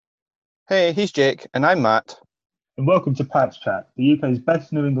Hey, he's Jake, and I'm Matt. And welcome to Pats Chat, the UK's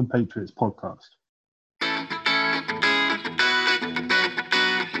best New England Patriots podcast.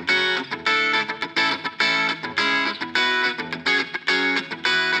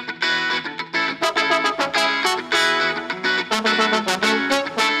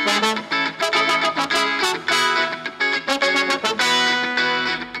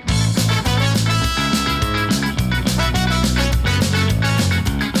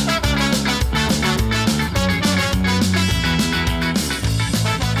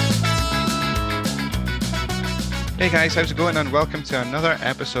 Hey guys, how's it going? And welcome to another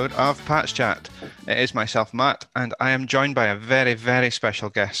episode of Pats Chat. It is myself, Matt, and I am joined by a very, very special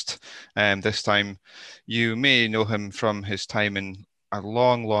guest. This time, you may know him from his time in a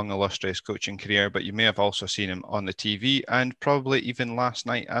long, long, illustrious coaching career, but you may have also seen him on the TV and probably even last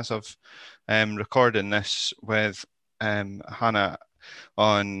night as of recording this with Hannah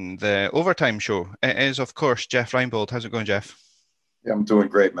on the Overtime show. It is, of course, Jeff Reinbold. How's it going, Jeff? Yeah, I'm doing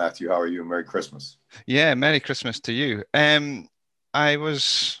great, Matthew. How are you? Merry Christmas. Yeah, Merry Christmas to you. I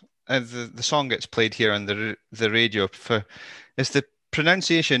was the song gets played here on the radio for is the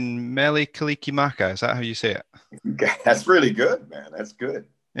pronunciation Mele Kalikimaka. Is that how you say it? That's really good, man. That's good.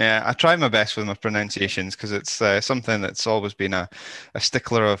 Yeah, I try my best with my pronunciations because it's something that's always been a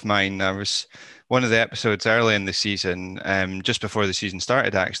stickler of mine. I was one of the episodes early in the season, just before the season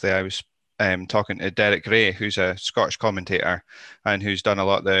started, actually, I was talking to Derek Ray, who's a Scottish commentator and who's done a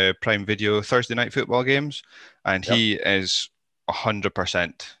lot of the Prime Video Thursday night football games. And he is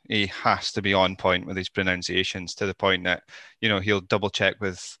 100%. He has to be on point with his pronunciations to the point that, he'll double check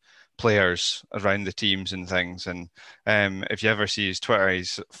with players around the teams and things. And if you ever see his Twitter,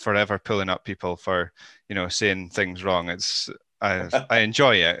 he's forever pulling up people for, saying things wrong. I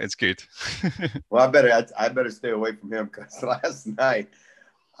enjoy it. It's good. Well, I better stay away from him because last night,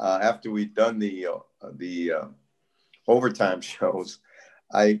 after we'd done the overtime shows,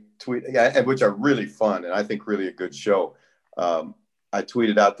 I tweeted, which are really fun and I think really a good show. I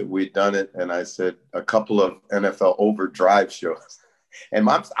tweeted out that we'd done it, and I said a couple of NFL overdrive shows. And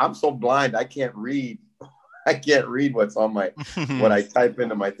I'm so blind I can't read. I can't read what's on my what I type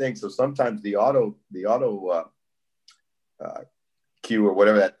into my thing. So sometimes the auto cue or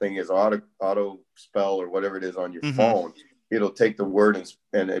whatever that thing is, auto spell or whatever it is on your phone. It'll take the word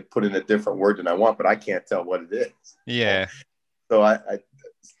and it put in a different word than I want, but I can't tell what it is. Yeah. So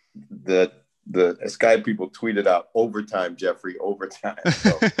the Sky people tweeted out overtime, Jeffrey, overtime.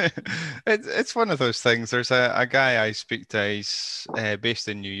 So. It's one of those things. There's a guy I speak to. He's based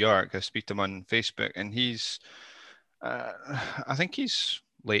in New York. I speak to him on Facebook, and he's, I think he's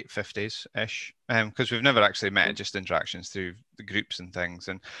late 50s-ish, because we've never actually met, just interactions through the groups and things.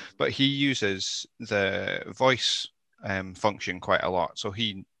 But he uses the voice function quite a lot, so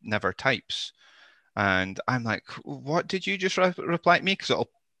he never types. And I'm like, what did you just reply to me? Because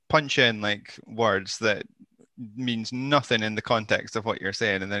it'll punch in like words that means nothing in the context of what you're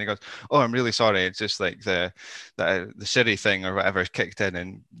saying, and then he goes, oh, I'm really sorry, it's just like the Siri thing or whatever kicked in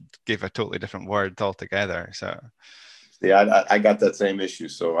and gave a totally different word altogether. So yeah, I got that same issue,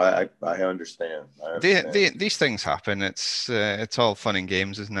 so I understand. These things happen. It's all fun and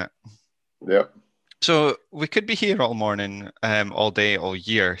games, isn't it? Yep. So we could be here all morning, all day, all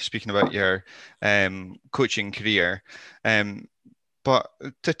year, speaking about your coaching career. But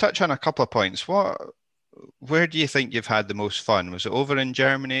to touch on a couple of points, where do you think you've had the most fun? Was it over in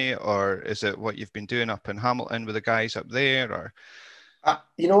Germany, or is it what you've been doing up in Hamilton with the guys up there? Or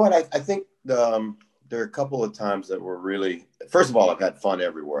you know what? I think there are a couple of times that were really. First of all, I've had fun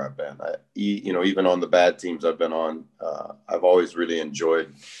everywhere I've been. Even on the bad teams I've been on, I've always really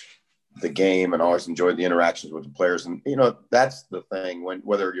enjoyed the game and always enjoyed the interactions with the players. And, that's the thing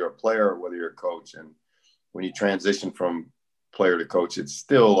whether you're a player or whether you're a coach. And when you transition from player to coach, it's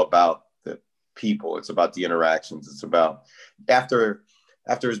still about the people. It's about the interactions. It's about after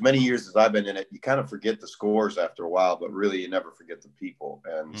as many years as I've been in it, you kind of forget the scores after a while, but really you never forget the people.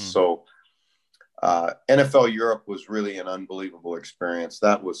 And so NFL Europe was really an unbelievable experience.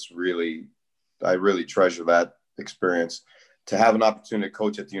 I really treasure that experience. To have an opportunity to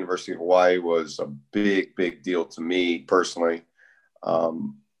coach at the University of Hawaii was a big, big deal to me personally.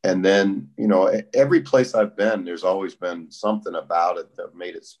 And then, every place I've been, there's always been something about it that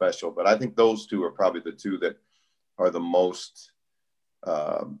made it special. But I think those two are probably the two that are the most,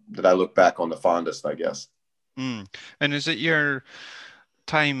 that I look back on the fondest, I guess. And is it your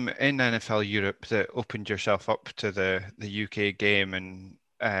time in NFL Europe that opened yourself up to the UK game and,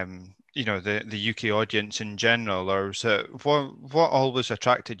 the UK audience in general, or was it what always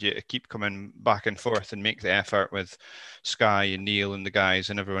attracted you to keep coming back and forth and make the effort with Sky and Neil and the guys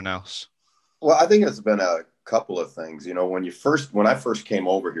and everyone else? Well, I think it's been a couple of things. You know, when I first came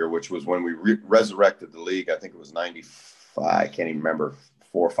over here, which was when we resurrected the league, I think it was '95. I can't even remember,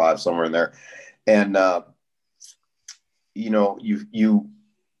 4 or 5, somewhere in there. And you know, you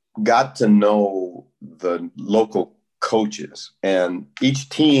got to know the local coaches, and each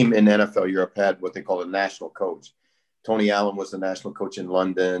team in NFL Europe had what they call a national coach. Tony Allen was the national coach in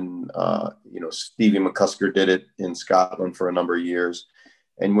London. You know, Stevie McCusker did it in Scotland for a number of years.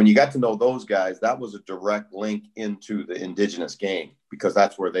 And when you got to know those guys, that was a direct link into the indigenous game because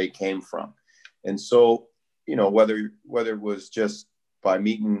that's where they came from. And so, you know, whether it was just by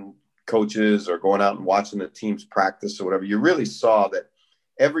meeting coaches or going out and watching the teams practice or whatever, you really saw that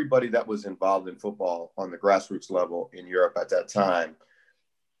everybody that was involved in football on the grassroots level in Europe at that time,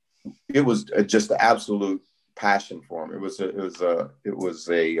 it was just absolute passion for them. It was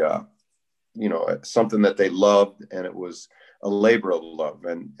a you know, something that they loved, and it was a labor of love.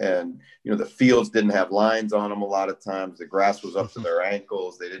 And you know, the fields didn't have lines on them a lot of times. The grass was up to their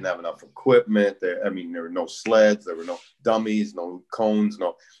ankles. They didn't have enough equipment. There were no sleds. There were no dummies, no cones,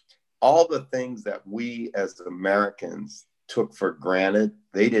 no all the things that we as Americans took for granted,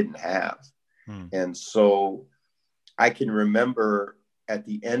 they didn't have. And so I can remember at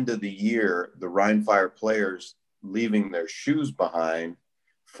the end of the year, the Rheinfire players leaving their shoes behind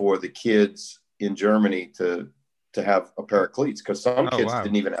for the kids in Germany to have a pair of cleats, because some kids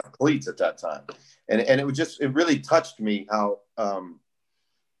didn't even have cleats at that time. And it really touched me how,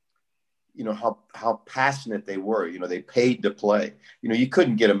 you know, how passionate they were. You know, they paid to play. You know, you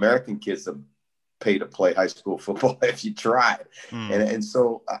couldn't get American kids to pay to play high school football if you tried. And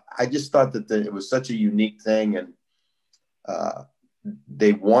so I just thought that it was such a unique thing. And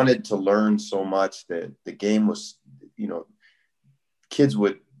they wanted to learn so much that the game was, you know, kids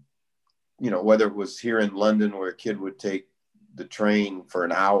would, you know, whether it was here in London where a kid would take the train for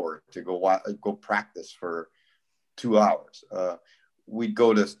an hour to go practice for 2 hours. We'd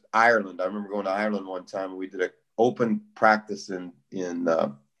go to Ireland. I remember going to Ireland one time. We did an open practice in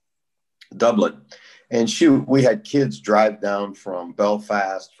Dublin, and shoot, we had kids drive down from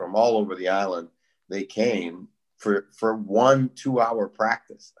Belfast, from all over the island. They came for 1 2-hour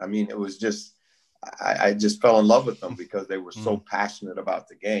practice. I mean, it was just, I just fell in love with them because they were so passionate about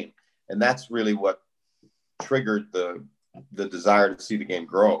the game. And that's really what triggered the desire to see the game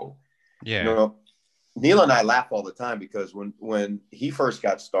grow. Yeah. You know, Neil and I laugh all the time because when he first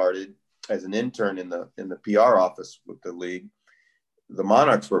got started as an intern in the PR office with the league, the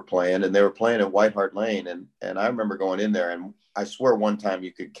Monarchs were playing, and they were playing at White Hart Lane. And I remember going in there, and I swear one time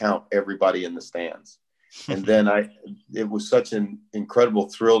you could count everybody in the stands. And then it was such an incredible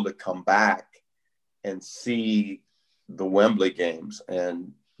thrill to come back and see the Wembley games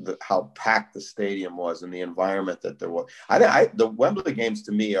and how packed the stadium was and the environment that there was. The Wembley games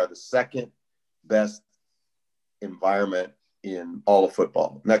to me are the second best environment in all of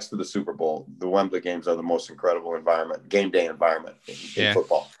football. Next to the Super Bowl, the Wembley games are the most incredible environment, game day environment in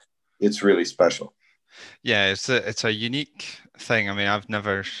football. It's really special. Yeah, it's a unique thing. I mean, I've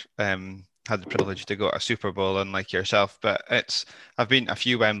never had the privilege to go to a Super Bowl, unlike yourself, but I've been to a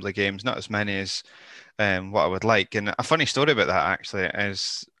few Wembley games, not as many as what I would like. And a funny story about that actually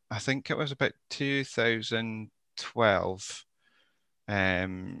is I think it was about 2012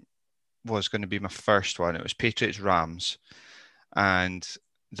 was going to be my first one. It was Patriots Rams, and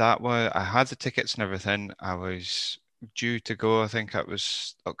I had the tickets and everything. I was due to go. I think it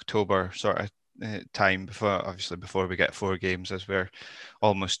was October sort of time before we get 4 games, as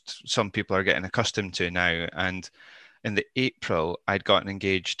some people are getting accustomed to now. And in the April, I'd gotten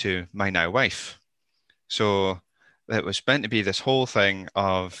engaged to my now wife. So it was meant to be this whole thing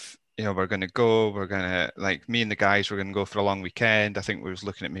of, you know, we're going to, like, me and the guys were going to go for a long weekend. I think we was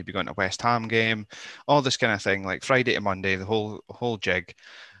looking at maybe going to a West Ham game, all this kind of thing, like Friday to Monday, the whole jig.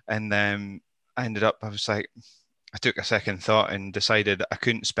 And then I took a second thought and decided I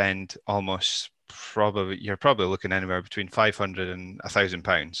couldn't spend you're probably looking anywhere between 500 and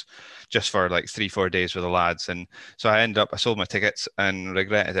 £1,000 just for like 3-4 days with the lads. And so I sold my tickets and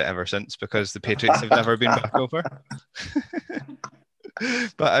regretted it ever since, because the Patriots have never been back over.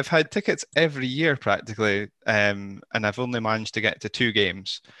 But I've had tickets every year practically, and I've only managed to get to 2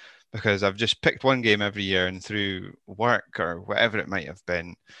 games because I've just picked one game every year, and through work or whatever it might have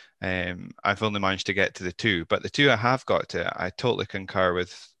been, I've only managed to get to the 2. But the 2 I have got to, I totally concur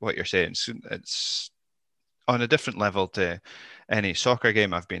with what you're saying. It's on a different level to any soccer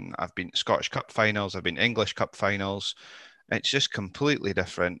game. I've been Scottish Cup finals, I've been English Cup finals. It's just completely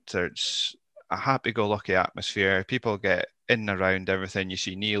different. There's a happy-go-lucky atmosphere. People get in and around everything. You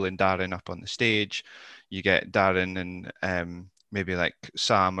see Neil and Darren up on the stage. You get Darren and maybe like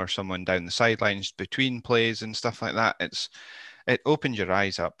Sam or someone down the sidelines between plays and stuff like that. It opens your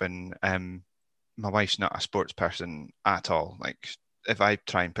eyes up. And my wife's not a sports person at all. Like if I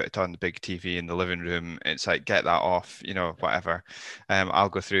try and put it on the big TV in the living room, it's like, get that off, whatever. I'll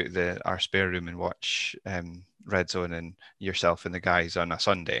go through to our spare room and watch Red Zone and yourself and the guys on a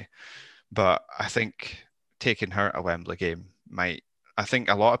Sunday. But I think taking her to a Wembley game might. I think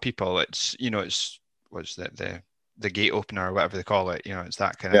a lot of people, it's what's that the gate opener or whatever they call it. It's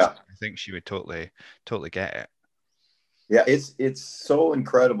that kind of thing. I think she would totally get it. Yeah, it's so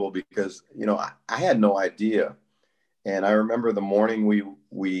incredible because I had no idea, and I remember the morning we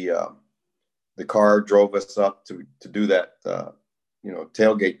the car drove us up to do that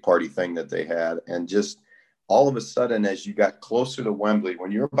tailgate party thing that they had, and just all of a sudden, as you got closer to Wembley,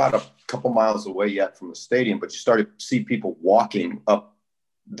 when you're about a couple miles away yet from the stadium, but you started to see people walking up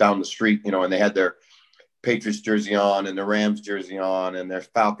down the street, and they had their Patriots jersey on and the Rams jersey on and their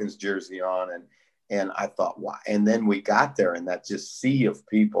Falcons jersey on, and I thought, wow. And then we got there, and that just sea of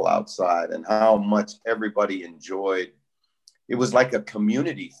people outside, and how much everybody enjoyed. It was like a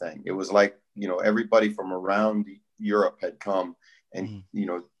community thing. It was like, everybody from around Europe had come, and,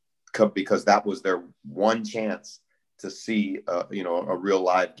 because that was their one chance to see, a real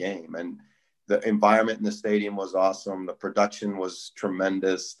live game. And the environment in the stadium was awesome. The production was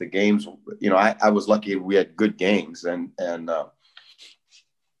tremendous. The games, I was lucky we had good games, and it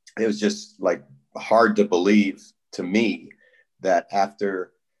was just like hard to believe to me that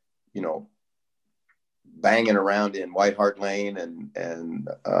after, banging around in White Hart Lane and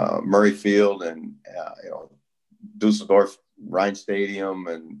Murray Field and, Dusseldorf Rhein Stadium.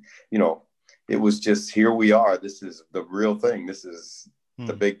 And, it was just, here we are. This is the real thing. This is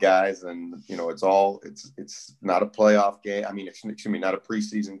the big guys. And, it's not a playoff game. I mean, excuse me, not a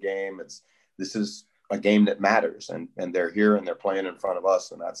preseason game. This is a game that matters, and they're here and they're playing in front of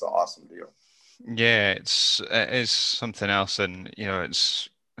us. And that's an awesome deal. Yeah, it is something else. And,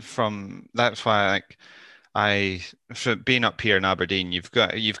 that's why, for being up here in Aberdeen, you've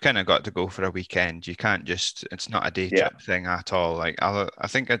kind of got to go for a weekend. You can't it's not a day trip thing at all. Like I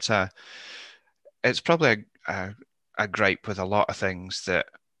think it's probably a gripe with a lot of things that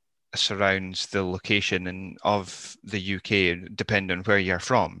surrounds the location and of the UK, depending on where you're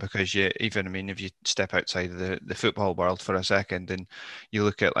from. Because if you step outside the football world for a second and you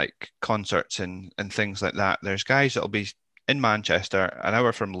look at like concerts and things like that, there's guys that'll be in Manchester, an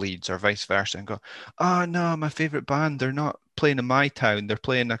hour from Leeds or vice versa, and go, oh no, my favourite band, they're not playing in my town, they're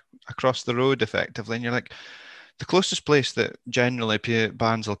playing across the road effectively. And you're like, the closest place that generally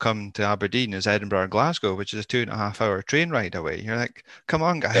bands will come to Aberdeen is Edinburgh or Glasgow, which is a 2.5 hour train ride away. You're like, come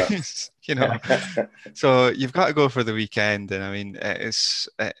on, guys, So you've got to go for the weekend. And I mean, it's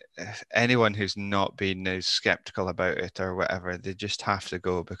anyone who's not been as skeptical about it or whatever, they just have to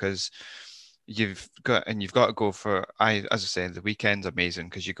go, because you've got to go for, as I said, the weekend's amazing,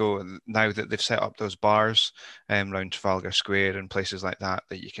 because you go, now that they've set up those bars around Trafalgar Square and places like that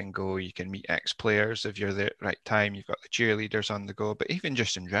you can go, you can meet ex-players if you're there at the right time, you've got the cheerleaders on the go. But even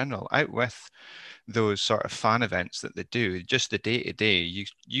just in general, out with those sort of fan events that they do, just the day-to-day,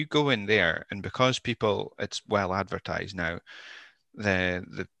 you go in there, and because it's well advertised now,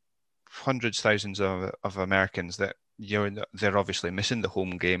 the hundreds, thousands of Americans that they're obviously missing the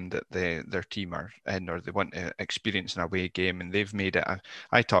home game that their team are in, or they want to experience an away game, and they've made it.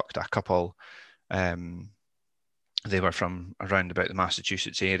 I talked to a couple. They were from around about the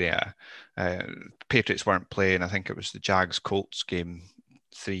Massachusetts area. Patriots weren't playing. I think it was the Jags Colts game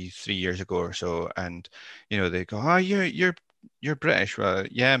three years ago or so, and they go, "Oh, you're British." Well,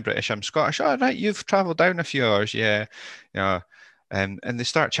 yeah, I'm British. I'm Scottish. Oh, right, you've travelled down a few hours. Yeah, and they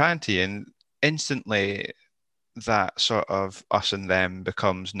start chatting to you, and instantly that sort of us and them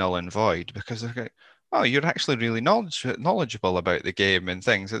becomes null and void, because they're like, oh, you're actually really knowledgeable about the game and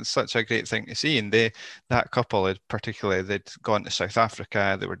things. It's such a great thing to see. And that couple had particularly, they'd gone to South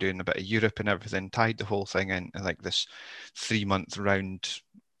Africa, they were doing a bit of Europe and everything, tied the whole thing in like this 3-month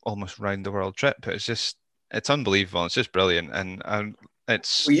almost round the world trip. It's unbelievable. It's just brilliant. And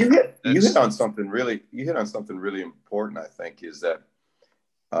it's well, you hit on something really important, I think, is that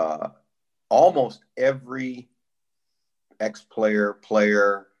almost every ex-player,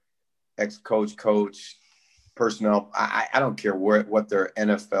 ex-coach, personnel, I don't care what their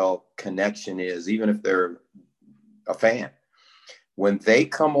NFL connection is, even if they're a fan. When they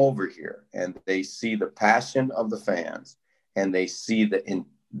come over here and they see the passion of the fans, and they see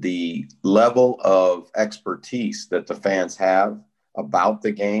the level of expertise that the fans have about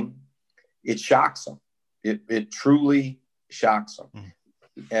the game, it shocks them. It truly shocks them.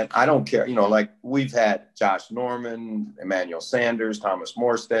 and I don't care, like we've had Josh Norman, Emmanuel Sanders, Thomas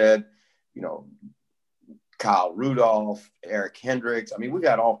Morstead, Kyle Rudolph, Eric Hendricks. I mean, we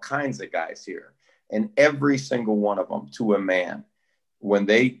got all kinds of guys here. And every single one of them, to a man, when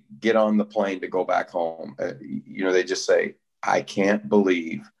they get on the plane to go back home, they just say, I can't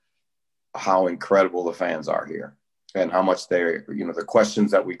believe how incredible the fans are here and how much the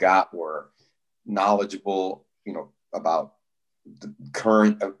questions that we got were knowledgeable, about the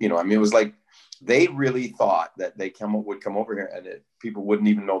current, it was like they really thought that they would come over here and people wouldn't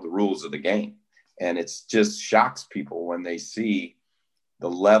even know the rules of the game. And it just shocks people when they see the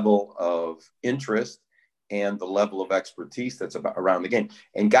level of interest and the level of expertise that's around the game.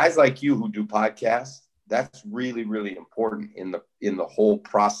 And guys like you who do podcasts, that's really, really important in the whole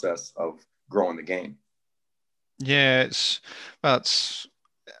process of growing the game. Yeah, I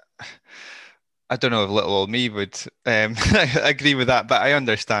don't know if little old me would agree with that, but I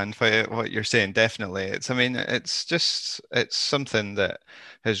understand what you're saying. Definitely, it's something that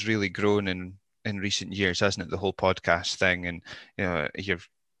has really grown in recent years, hasn't it? The whole podcast thing, and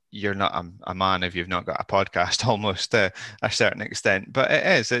you're not a man if you've not got a podcast, almost to a certain extent. But it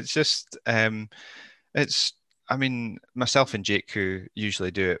is. It's just myself and Jake, who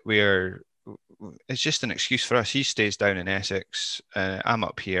usually do it, it's just an excuse for us. He stays down in Essex. I'm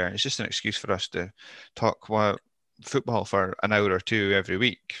up here. It's just an excuse for us to talk football for an hour or two every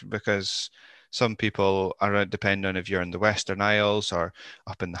week, because some people are depending on if you're in the Western Isles or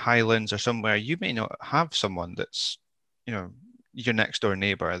up in the Highlands or somewhere. You may not have someone that's, your next door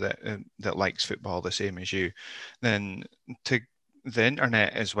neighbour that likes football the same as you. Then to the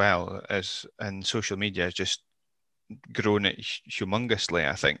internet as well and social media has just grown it humongously,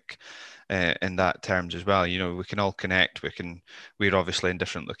 I think, in that terms as well. We can all connect. We're obviously in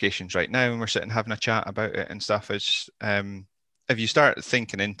different locations right now, and we're sitting having a chat about it and stuff. It's if you start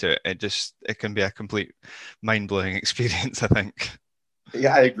thinking into it, it can be a complete mind-blowing experience, I think.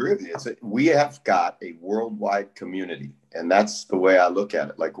 Yeah, I agree with you. We have got a worldwide community, and that's the way I look at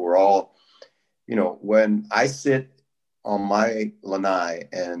it. Like, we're all, when I sit on my lanai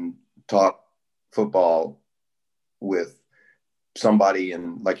and talk football with somebody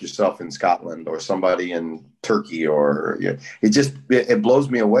like yourself in Scotland or somebody in Turkey, it blows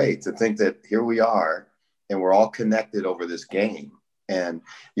me away to think that here we are and we're all connected over this game. And,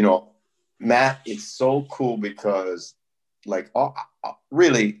 Matt, it's so cool because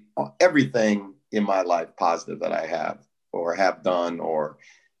really everything in my life positive that I have or have done, or,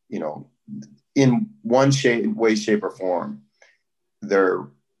 in one way, shape, or form, they're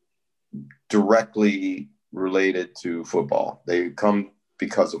directly related to football. They come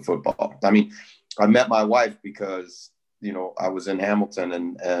because of football. I mean, I met my wife because, I was in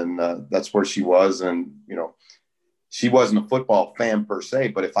Hamilton and that's where she was. And, she wasn't a football fan per se,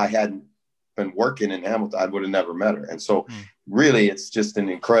 but if I hadn't been working in Hamilton, I would have never met her. And so really, it's just an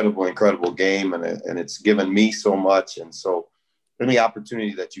incredible, incredible game. And it's given me so much. And so any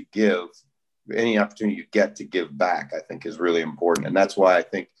opportunity that you give, any opportunity you get to give back, I think is really important. And that's why I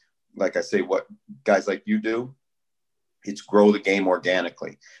think, like I say, what guys like you do, it's grow the game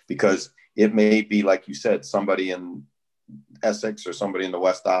organically, because it may be, like you said, somebody in Essex or somebody in the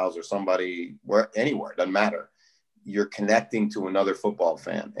West Isles or somebody anywhere, doesn't matter. You're connecting to another football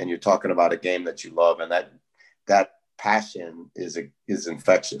fan and you're talking about a game that you love, and that passion is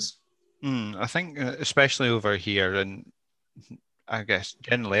infectious. I think especially over here, and I guess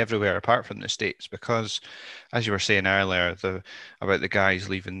generally everywhere apart from the States, because as you were saying earlier about the guys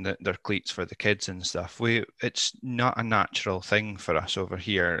leaving their cleats for the kids and stuff, it's not a natural thing for us over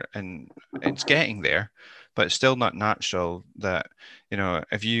here, and it's getting there, but it's still not natural that,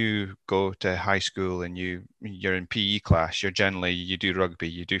 if you go to high school and you're in PE class, you do rugby,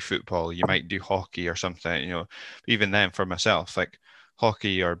 you do football, you might do hockey or something, even then for myself, like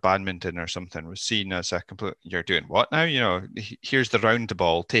hockey or badminton or something was seen as a complete, you're doing what now? Here's the round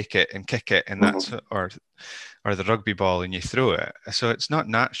ball, take it and kick it, and that's, or the rugby ball and you throw it. So it's not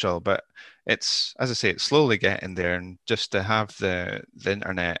natural, but it's, as I say, it's slowly getting there. And just to have the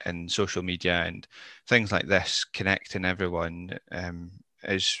internet and social media and things like this connecting everyone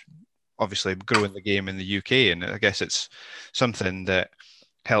is obviously growing the game in the UK. And I guess it's something that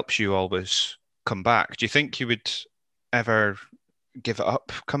helps you always come back. Do you think you would ever give it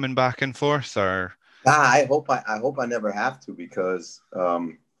up coming back and forth, or? I hope I never have to, because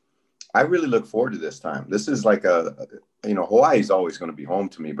I really look forward to this time. This is like Hawaii is always going to be home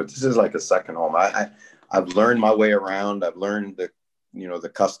to me, but this is like a second home. I've learned my way around. I've learned the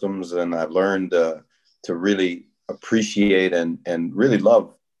customs, and I've learned to really appreciate and really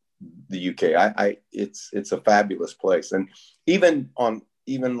love the UK. It's a fabulous place. And even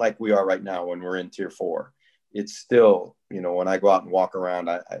even like we are right now when we're in tier 4, it's still, when I go out and walk around,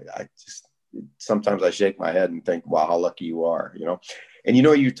 I just, sometimes I shake my head and think, wow, how lucky you are, And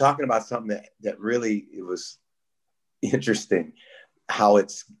you're talking about something that really, it was interesting how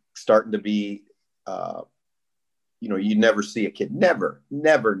it's starting to be, you never see a kid, never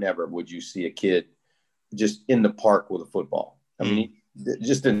would you see a kid just in the park with a football. I mean, he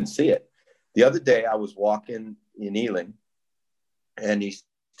just didn't see it. The other day I was walking in Ealing, and these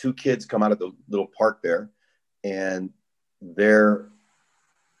 2 kids come out of the little park there, and they're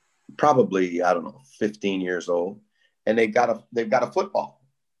probably, I don't know, 15 years old, and they've got a football,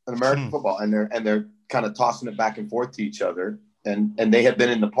 an American football, and they're kind of tossing it back and forth to each other, and they had been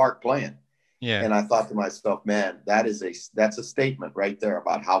in the park playing. Yeah. And I thought to myself, man, that's a statement right there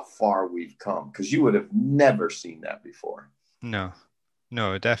about how far we've come, because you would have never seen that before.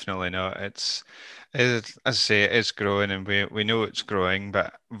 No, definitely not. It's as I say, it is growing, and we know it's growing,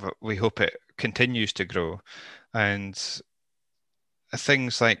 but we hope it continues to grow. And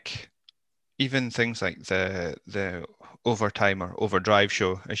things like even things like the overtime or overdrive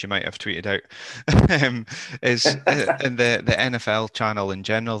show, as you might have tweeted out, is and the NFL channel in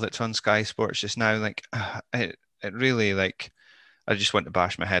general that's on Sky Sports just now. Like it really, like, I just want to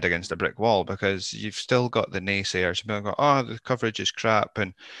bash my head against a brick wall, because you've still got the naysayers. People go, oh, the coverage is crap,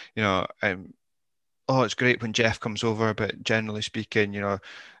 and oh, it's great when Jeff comes over, but generally speaking,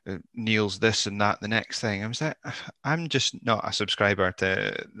 Neil's this and that, the next thing. I'm just not a subscriber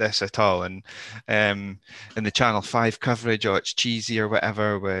to this at all. And in the Channel 5 coverage, oh, it's cheesy or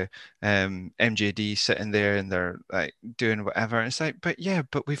whatever, with MJD sitting there and they're like doing whatever. And it's like, but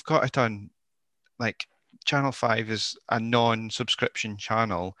we've got it on, like, Channel 5 is a non-subscription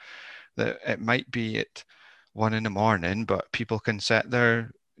channel that it might be at 1 a.m, but people can set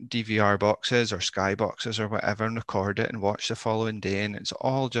their DVR boxes or Sky boxes or whatever and record it and watch the following day, and it's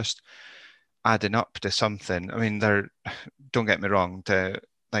all just adding up to something. I mean, don't get me wrong,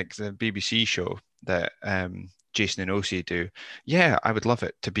 like the BBC show that Jason and Ossie do, yeah, I would love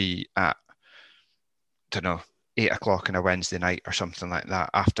it to be at, I don't know, 8 o'clock on a Wednesday night or something like that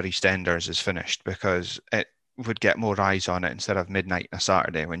after EastEnders is finished, because it would get more eyes on it instead of midnight on a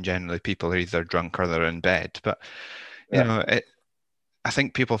Saturday when generally people are either drunk or they're in bed. But I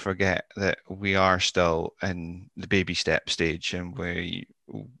think people forget that we are still in the baby step stage, and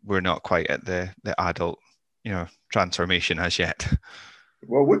we're not quite at the adult, transformation as yet.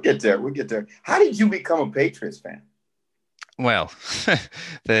 Well, we'll get there. How did you become a Patriots fan? Well,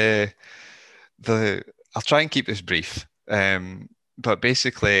 I'll try and keep this brief. But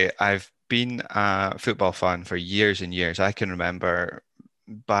basically, I've been a football fan for years and years. I can remember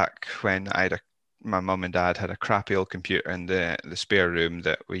back when my mum and dad had a crappy old computer in the spare room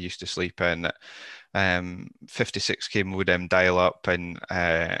that we used to sleep in, 56k modem dial up, and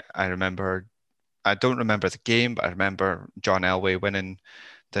I don't remember the game, but I remember John Elway winning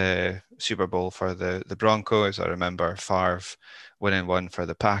the Super Bowl for the Broncos. I remember Favre winning one for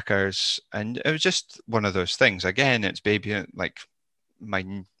the Packers, and it was just one of those things. Again, it's baby, like,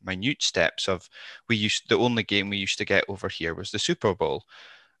 minute steps of the only game we used to get over here was the Super Bowl.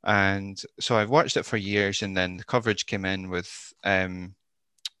 And so I've watched it for years, and then the coverage came in with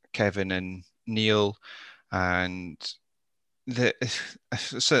Kevin and Neil, and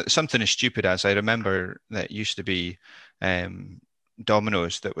so something as stupid as, I remember that used to be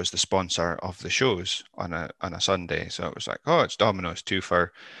Domino's that was the sponsor of the shows on a Sunday. So it was like, oh, it's Domino's 2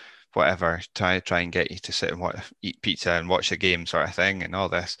 for whatever, try and get you to sit and eat pizza and watch the game, sort of thing, and all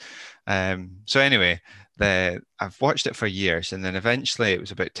this. So anyway, I've watched it for years, and then eventually it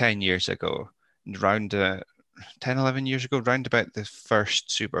was about 10 years ago, around 10, 11 years ago, round about the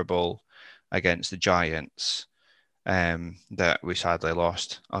first Super Bowl against the Giants, that we sadly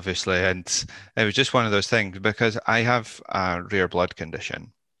lost, obviously. And it was just one of those things, because I have a rare blood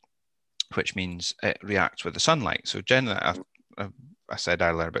condition, which means it reacts with the sunlight. So generally, I said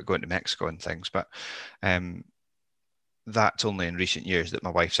earlier about going to Mexico and things, but that's only in recent years that my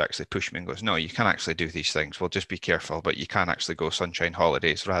wife's actually pushed me and goes, no, you can actually do these things. Well, just be careful, but you can actually go sunshine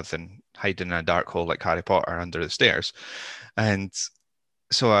holidays rather than hiding in a dark hole like Harry Potter under the stairs. And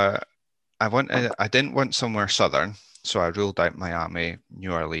so I didn't want somewhere southern, so I ruled out Miami,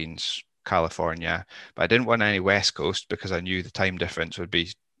 New Orleans, California, but I didn't want any West Coast because I knew the time difference would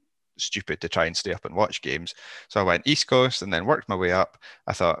be stupid to try and stay up and watch games. So I went East Coast and then worked my way up.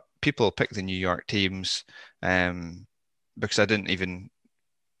 I thought people will pick the New York teams, because I didn't even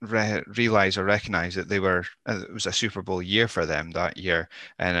realize or recognize that it was a Super Bowl year for them that year.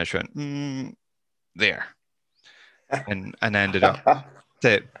 And I just went, there. And ended up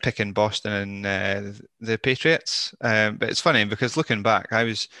to picking Boston and the Patriots. But it's funny because looking back,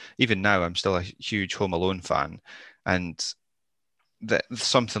 even now I'm still a huge Home Alone fan, and that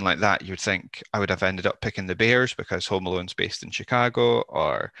something like that you'd think I would have ended up picking the Bears because Home Alone's based in Chicago,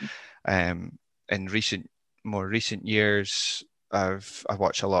 or in more recent years I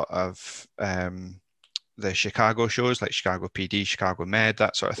watch a lot of the Chicago shows like Chicago PD, Chicago Med,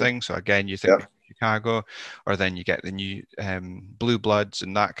 that sort of thing. So again, you think Chicago, or then you get the new Blue Bloods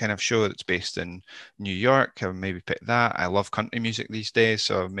and that kind of show that's based in New York. I would maybe pick that. I love country music these days,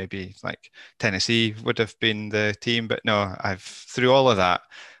 so maybe like Tennessee would have been the team. But no, through all of that,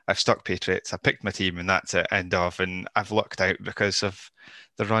 I've stuck Patriots. I picked my team, and that's it. End of. And I've lucked out because of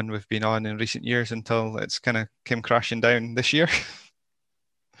the run we've been on in recent years until it's kind of came crashing down this year.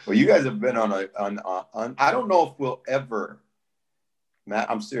 Well, you guys have been on I don't know if we'll ever,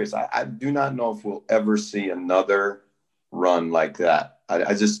 Matt, I'm serious. I do not know if we'll ever see another run like that.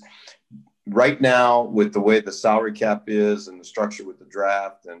 I just, right now, with the way the salary cap is and the structure with the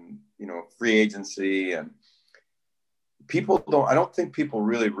draft and, free agency, and I don't think people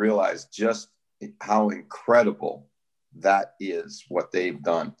really realize just how incredible that is, what they've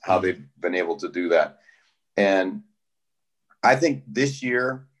done, how they've been able to do that. And I think this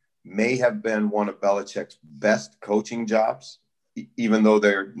year may have been one of Belichick's best coaching jobs, even though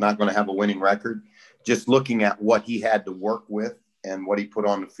they're not going to have a winning record. Just looking at what he had to work with and what he put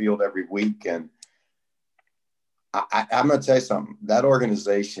on the field every week. And I'm going to tell you something. That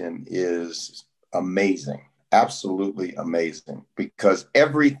organization is amazing, absolutely amazing, because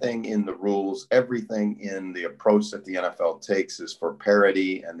everything in the rules, everything in the approach that the NFL takes is for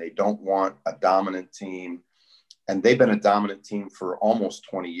parity, and they don't want a dominant team. And they've been a dominant team for almost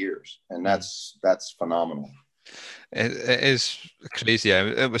 20 years. And that's phenomenal. It is crazy.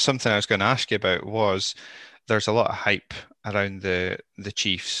 It was something I was going to ask you about. There's a lot of hype around the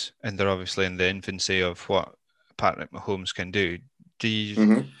Chiefs, and they're obviously in the infancy of what Patrick Mahomes can do. Do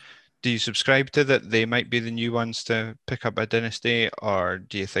you subscribe to that they might be the new ones to pick up a dynasty, or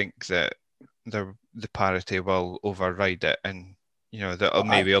do you think that the parity will override it, and that'll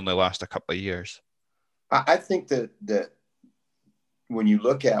maybe only last a couple of years? I think that when you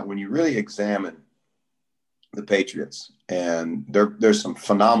really examine the Patriots, and there's some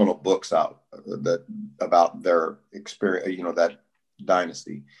phenomenal books out about their experience, that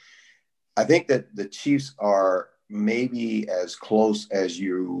dynasty. I think that the Chiefs are maybe as close as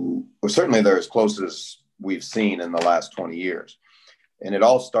certainly they're as close as we've seen in the last 20 years. And it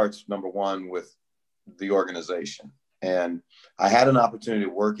all starts, number one, with the organization. And I had an opportunity to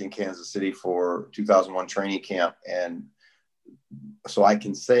work in Kansas City for 2001 training camp. And so I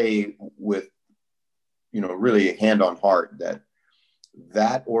can say with, really hand on heart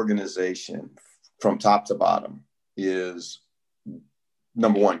that organization from top to bottom is,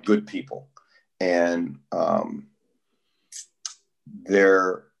 number one, good people. And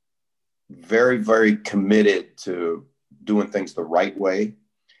they're very, very committed to doing things the right way.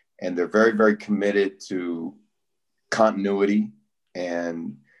 And they're very, very committed to continuity,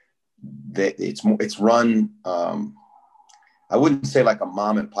 and it's run. I wouldn't say like a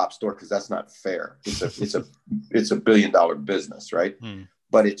mom and pop store, because that's not fair. It's a $1 billion business, right?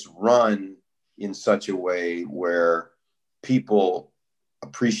 But it's run in such a way where people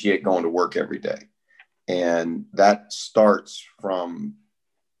appreciate going to work every day, and that starts from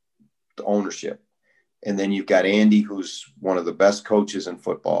the ownership. And then you've got Andy, who's one of the best coaches in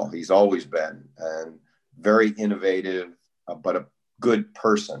football. He's always been, and very innovative, but a good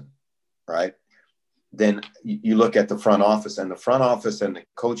person, right? Then you look at the front office, and the front office and the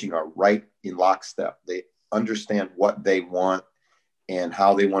coaching are right in lockstep. They understand what they want and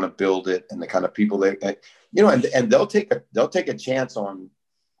how they want to build it, and the kind of people and they'll take a chance on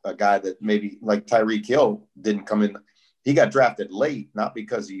a guy that maybe like Tyreek Hill didn't come in. He got drafted late, not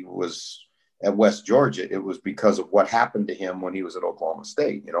because he was at West Georgia. It was because of what happened to him when he was at Oklahoma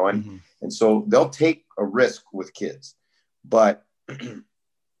State, and so they'll take a risk with kids. But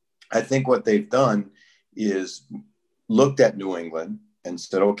I think what they've done is looked at New England and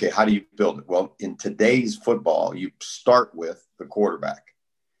said, okay, how do you build it? Well, in today's football, you start with the quarterback.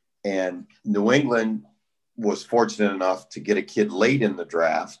 And New England was fortunate enough to get a kid late in the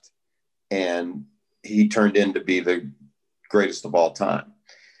draft, and he turned in to be the greatest of all time.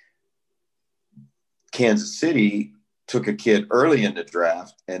 Kansas City took a kid early in the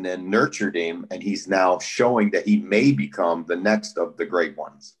draft and then nurtured him, and he's now showing that he may become the next of the great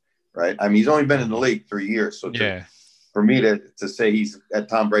ones, right? I mean, he's only been in the league 3 years. So for me to say he's at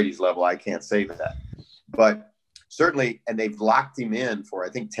Tom Brady's level, I can't say that. But certainly, and they've locked him in for, I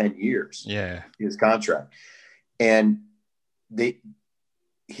think, 10 years, his contract. And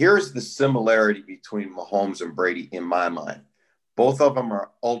here's the similarity between Mahomes and Brady in my mind. Both of them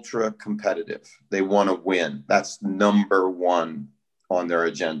are ultra competitive. They want to win. That's number one on their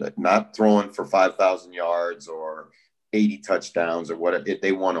agenda. Not throwing for 5,000 yards or 80 touchdowns or whatever.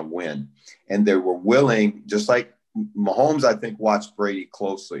 They want to win. And they were willing, just like Mahomes, I think, watched Brady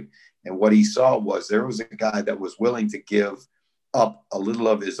closely. And what he saw was there was a guy that was willing to give up a little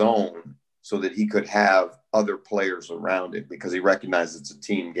of his own so that he could have other players around it, because he recognized it's a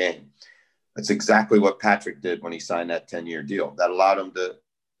team game. That's exactly what Patrick did when he signed that 10-year deal. That allowed him to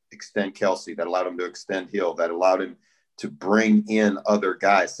extend Kelsey. That allowed him to extend Hill. That allowed him to bring in other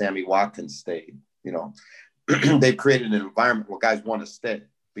guys. Sammy Watkins stayed. You know, they've created an environment where guys want to stay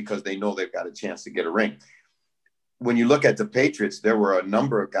because they know they've got a chance to get a ring. When you look at the Patriots, there were a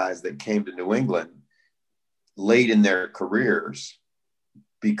number of guys that came to New England late in their careers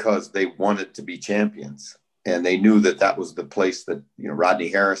because they wanted to be champions. And they knew that that was the place that, you know, Rodney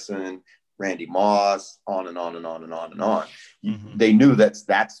Harrison, Randy Moss, on and on and on and on and on. Mm-hmm. They knew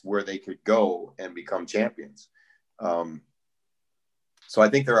that's where they could go and become champions. So I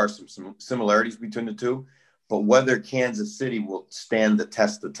think there are some similarities between the two, but whether Kansas City will stand the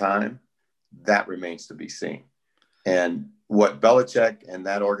test of time, that remains to be seen. And what Belichick and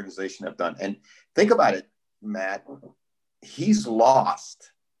that organization have done, and think about it, Matt, he's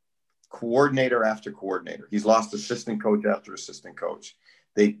lost coordinator after coordinator. He's lost assistant coach after assistant coach.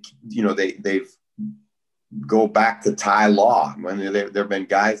 They've go back to Ty Law. When there have been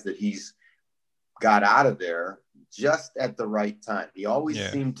guys that he's got out of there just at the right time. He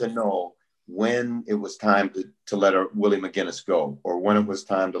always seemed to know when it was time to let a Willie McGinnis go, or when it was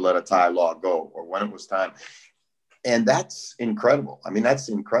time to let a Ty Law go, or when it was time. And that's incredible. I mean, that's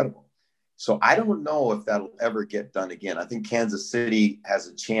incredible. So I don't know if that'll ever get done again. I think Kansas City has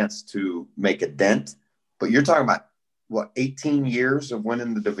a chance to make a dent, but you're talking about, what, 18 years of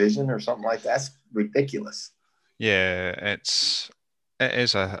winning the division or something like that? That's ridiculous. Yeah, it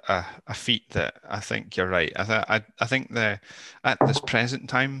is a feat that I think you're right. I think at this present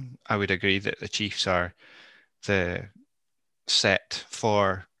time, I would agree that the Chiefs are the set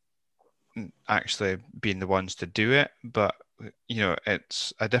for actually being the ones to do it, but you know,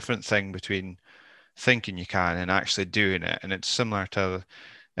 it's a different thing between thinking you can and actually doing it. And it's similar to,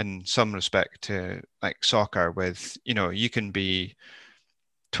 in some respect, to like soccer with, you know, you can be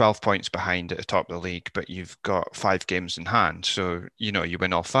 12 points behind at the top of the league, but you've got 5 games in hand. So, you know, you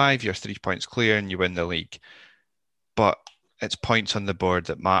win all 5, you're 3 points clear and you win the league. But it's points on the board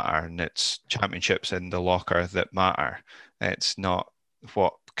that matter, and it's championships in the locker that matter. It's not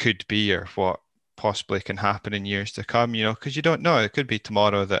what could be or what possibly can happen in years to come, you know, because you don't know. It could be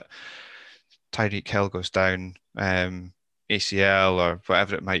tomorrow that Tyreek Hill goes down, ACL or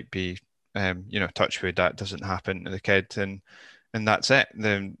whatever it might be. You know, touch wood, that doesn't happen to the kid, and that's it.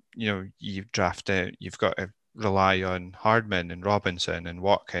 Then, you know, you've got to rely on Hardman and Robinson and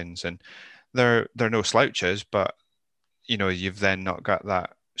Watkins, and they're no slouches, but you know, you've then not got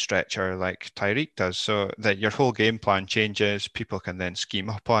that stretcher like Tyreek does, so that your whole game plan changes. People can then scheme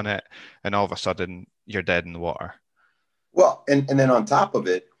up on it, and all of a sudden you're dead in the water. Well, and then on top of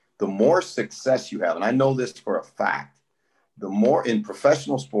it, the more success you have, and I know this for a fact, the more in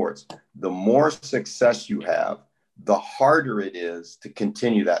professional sports, the more success you have, the harder it is to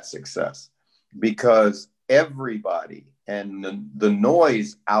continue that success, because everybody and the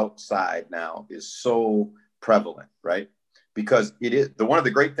noise outside now is so prevalent, right? Because it is one of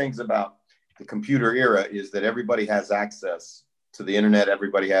the great things about the computer era is that everybody has access to the internet.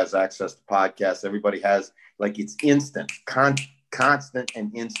 Everybody has access to podcasts. Everybody has, like, it's instant, constant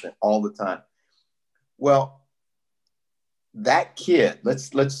and instant all the time. Well, that kid, let's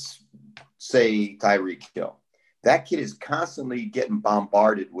say Tyreek Hill, that kid is constantly getting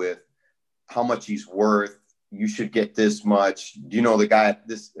bombarded with how much he's worth. You should get this much. You know, the guy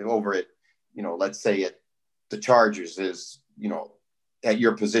this over at, you know, let's say at the Chargers is, you know, at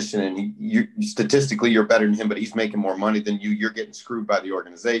your position, and you statistically you're better than him, but he's making more money than you. You're getting screwed by the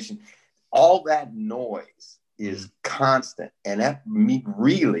organization. All that noise is constant, and that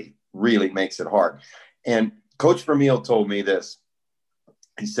really, really makes it hard. And Coach Vermeil told me this.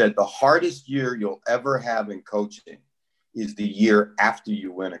 He said, the hardest year you'll ever have in coaching is the year after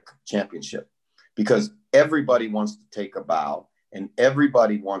you win a championship, because everybody wants to take a bow and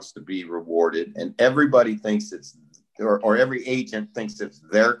everybody wants to be rewarded, and everybody thinks it's, or every agent thinks it's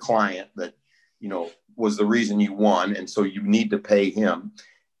their client that, you know, was the reason you won. And so you need to pay him.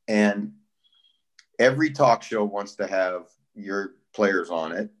 And every talk show wants to have your players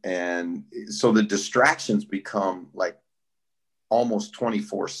on it. And so the distractions become like almost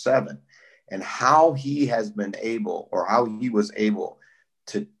 24/7. And how he has been able, or how he was able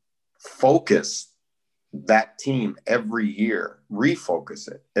to focus that team every year,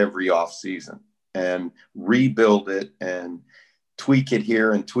 refocus it every off season, and rebuild it and tweak it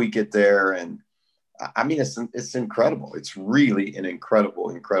here and tweak it there. And I mean, it's incredible. It's really an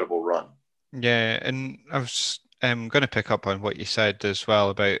incredible run. Yeah, and I was going to pick up on what you said as well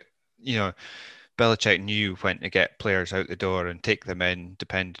about, Belichick knew when to get players out the door and take them in,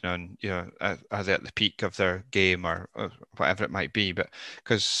 depending on, are they at the peak of their game or whatever it might be. But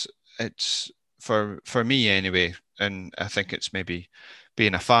because it's for me anyway, and I think it's maybe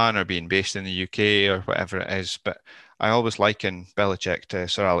being a fan or being based in the UK or whatever it is, but I always liken Belichick to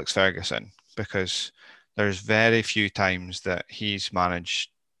Sir Alex Ferguson, because there's very few times that he's managed,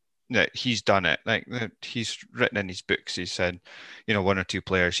 that he's done it. Like, he's written in his books, he said, one or two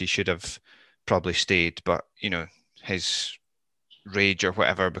players he should have probably stayed, but his rage or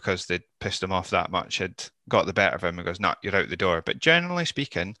whatever, because they'd pissed him off that much, had got the better of him and goes, nah, you're out the door. But generally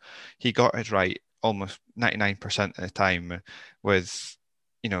speaking, he got it right almost 99% of the time, with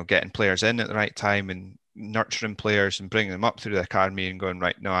getting players in at the right time and nurturing players and bringing them up through the academy and going,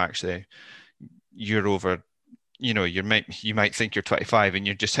 right, no, actually you're over, you might think you're 25 and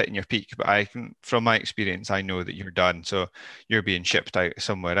you're just hitting your peak, but from my experience, I know that you're done, so you're being shipped out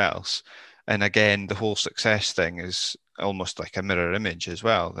somewhere else. And again, the whole success thing is almost like a mirror image as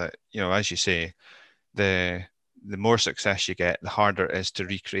well, that, as you say, the more success you get, the harder it is to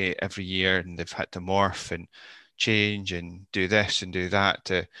recreate every year, and they've had to morph and change and do this and do that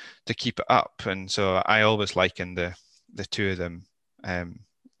to keep it up. And so I always liken the two of them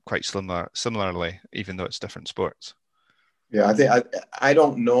quite similarly, even though it's different sports. Yeah, I think I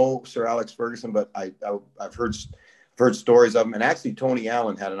don't know Sir Alex Ferguson, but I've heard stories of him. And actually, Tony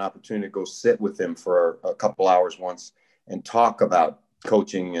Allen had an opportunity to go sit with him for a couple hours once and talk about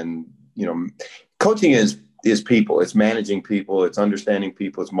coaching. And coaching is people. It's managing people. It's understanding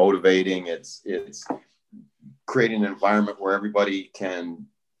people. It's motivating. It's creating an environment where everybody can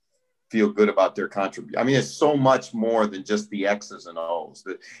feel good about their contribution. I mean, it's so much more than just the X's and O's,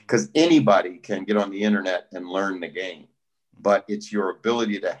 because anybody can get on the internet and learn the game, but it's your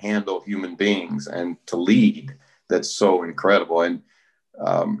ability to handle human beings and to lead that's so incredible. And,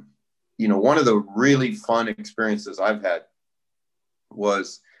 one of the really fun experiences I've had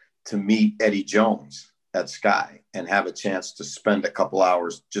was to meet Eddie Jones at Sky and have a chance to spend a couple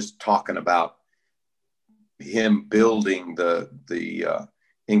hours just talking about him building the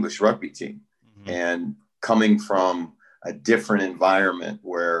English rugby team, and coming from a different environment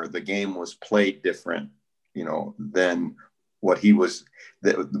where the game was played different, than what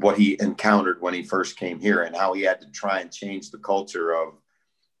he encountered when he first came here, and how he had to try and change the culture of,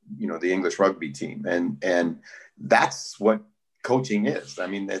 the English rugby team. And that's what coaching is. I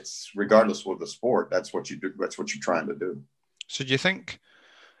mean, it's regardless of the sport, that's what you do. That's what you're trying to do. So do you think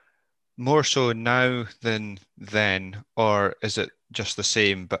more so now than then, or is it just the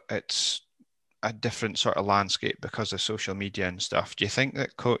same, but it's a different sort of landscape because of social media and stuff? Do you think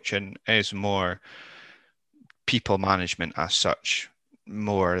that coaching is more people management as such,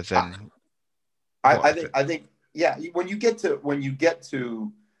 more than? I think, yeah. When you get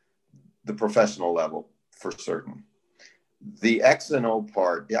to the professional level, for certain, the X and O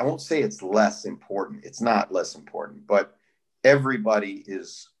part, I won't say it's less important. It's not less important, but everybody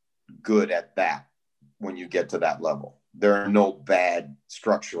is good at that. When you get to that level, there are no bad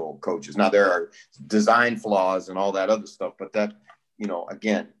structural coaches. Now, there are design flaws and all that other stuff, but that,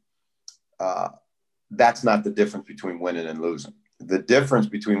 again, that's not the difference between winning and losing. The difference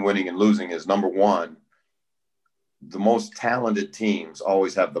between winning and losing is, number one, the most talented teams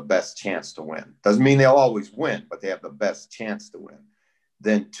always have the best chance to win. Doesn't mean they'll always win, but they have the best chance to win.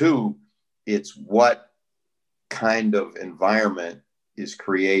 Then two, it's what kind of environment is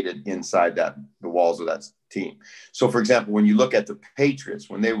created inside the walls of that team. So, for example, when you look at the Patriots,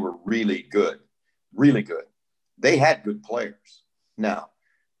 when they were really good, they had good players now,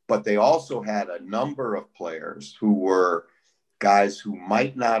 but they also had a number of players who were guys who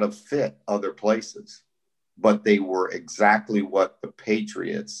might not have fit other places, but they were exactly what the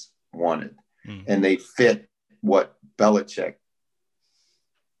Patriots wanted. And they fit what Belichick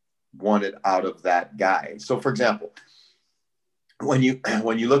wanted out of that guy. So, for example, when you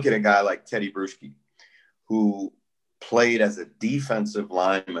look at a guy like Teddy Bruschi, who played as a defensive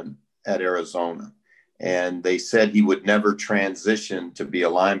lineman at Arizona, and they said he would never transition to be a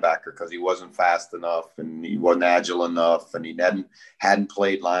linebacker because he wasn't fast enough and he wasn't agile enough and he hadn't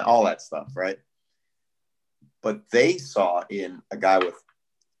played line, all that stuff, right? But they saw in a guy with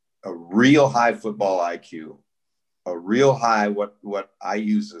a real high football IQ, a real high, what I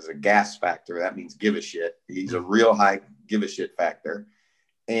use as a gas factor. That means give a shit. He's a real high give a shit factor.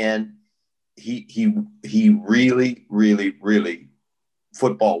 and he really, really, really,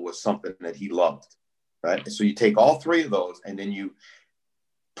 football was something that he loved, right? So you take all three of those, and then you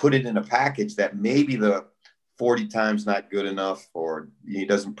put it in a package that maybe the 40 times not good enough, or he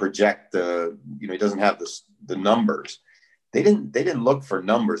doesn't project he doesn't have the numbers. They didn't look for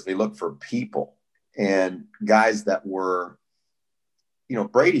numbers. They looked for people and guys that were,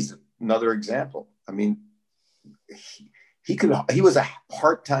 Brady's another example. I mean, he was a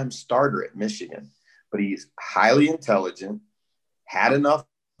part-time starter at Michigan, but he's highly intelligent, had enough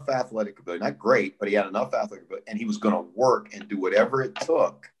athletic ability, not great, but he had enough athletic ability, and he was going to work and do whatever it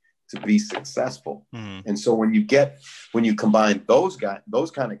took to be successful. Mm-hmm. And so when you combine those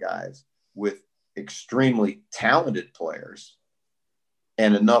kind of guys with extremely talented players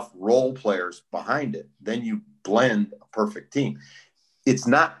and enough role players behind it, then you blend a perfect team. It's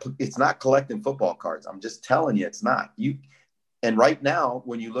not collecting football cards. I'm just telling you, it's not. And right now,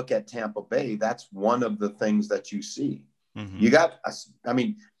 when you look at Tampa Bay, that's one of the things that you see.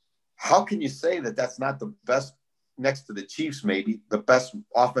 Mm-hmm. How can you say that that's not the best, next to the Chiefs, maybe the best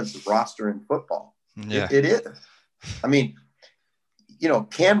offensive roster in football? Yeah. It is. I mean,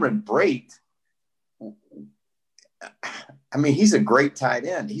 Cameron Brate, he's a great tight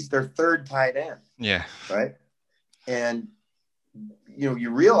end. He's their third tight end. Yeah. Right. And,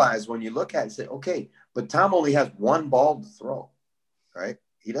 you realize when you look at it, you say, okay, but Tom only has one ball to throw, right?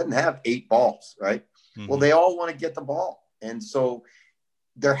 He doesn't have 8 balls, right? Mm-hmm. Well, they all want to get the ball. And so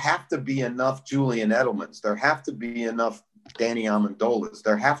there have to be enough Julian Edelmans. There have to be enough Danny Amendolas.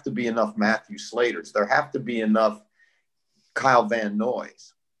 There have to be enough Matthew Slaters. There have to be enough Kyle Van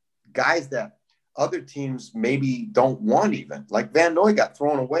Noys. Guys that other teams maybe don't want even. Like Van Noy got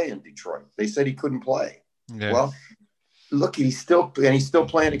thrown away in Detroit. They said he couldn't play. Yeah. Well, look, he's still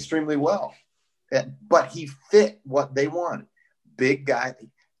playing extremely well. But he fit what they wanted. Big guy.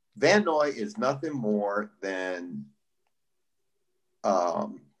 Van Noy is nothing more than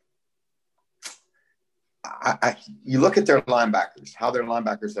you look at their linebackers, how their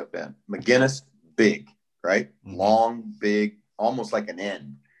linebackers have been. McGinnis, big, right? Mm-hmm. Long, big, almost like an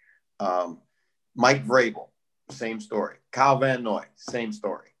end. Mike Vrabel, same story. Kyle Van Noy, same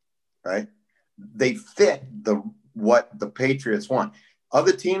story, right? They fit what the Patriots want.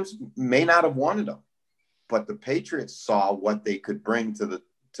 Other teams may not have wanted them, but the Patriots saw what they could bring to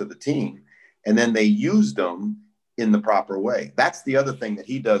the team, and then they used them in the proper way. That's the other thing that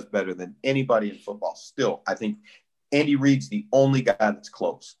he does better than anybody in football. Still, I think Andy Reid's the only guy that's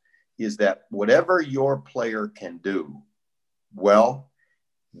close, is that whatever your player can do well,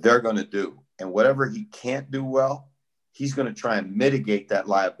 they're going to do. And whatever he can't do well, he's going to try and mitigate that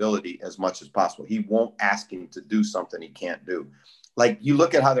liability as much as possible. He won't ask him to do something he can't do. Like, you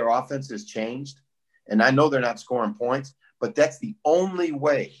look at how their offense has changed, and I know they're not scoring points, but that's the only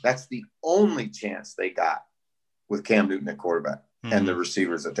way. That's the only chance they got with Cam Newton at quarterback and the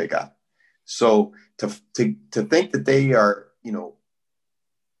receivers that they got. So to think that they are,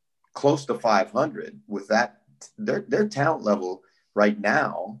 close to 500 with that, their talent level right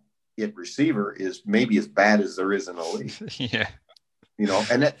now at receiver is maybe as bad as there is in the league. Yeah.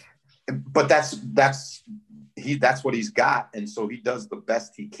 But that's what he's got. And so he does the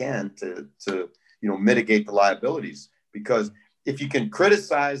best he can to mitigate the liabilities, because if you can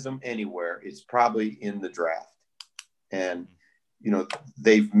criticize them anywhere, it's probably in the draft. And,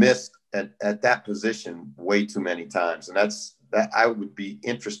 they've missed at that position way too many times. And that I would be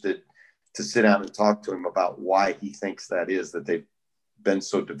interested to sit down and talk to him about why he thinks that is, that they've been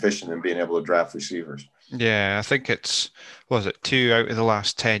so deficient in being able to draft receivers. Yeah, I think it's 2 out of the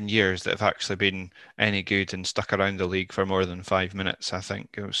last 10 years that have actually been any good and stuck around the league for more than 5 minutes. I think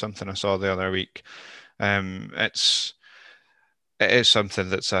it was something I saw the other week. It is something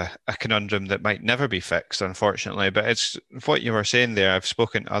that's a conundrum that might never be fixed, unfortunately. But it's what you were saying there. I've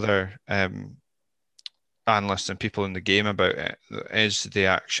spoken to other analysts and people in the game about it. Is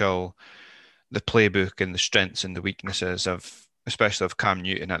the playbook and the strengths and the weaknesses of, especially of Cam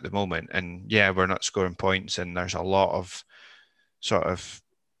Newton at the moment. And yeah, we're not scoring points, and there's a lot of sort of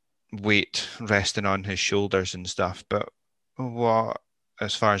weight resting on his shoulders and stuff. But what,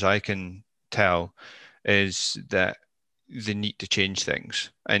 as far as I can tell, is that they need to change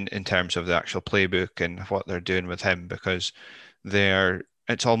things in terms of the actual playbook and what they're doing with him, because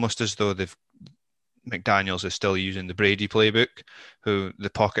it's almost as though McDaniels is still using the Brady playbook,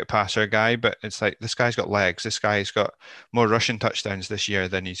 the pocket passer guy, but it's like, this guy's got legs. This guy's got more rushing touchdowns this year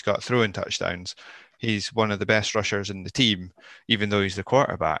than he's got throwing touchdowns. He's one of the best rushers in the team, even though he's the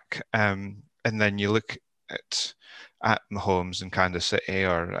quarterback. And then you look at Mahomes and Kansas City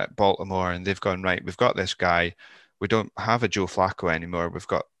or at Baltimore, and they've gone, right, we've got this guy. we don't have a Joe Flacco anymore. We've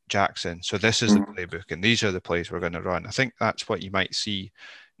got Jackson. So this is the playbook, and these are the plays we're going to run. I think that's what you might see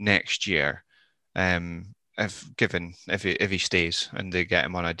next year. If he stays and they get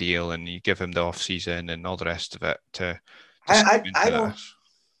him on a deal and you give him the off season and all the rest of it to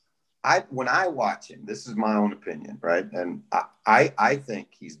when I watch him, this is my own opinion, right? And I think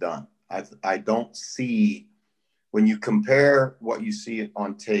he's done. I don't see, when you compare what you see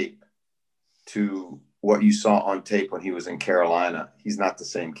on tape to what you saw on tape when he was in Carolina, he's not the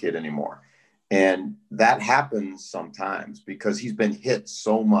same kid anymore. And that happens sometimes because he's been hit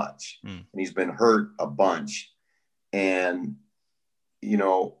so much and he's been hurt a bunch. And,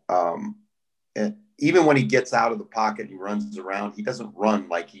 and even when he gets out of the pocket and he runs around, he doesn't run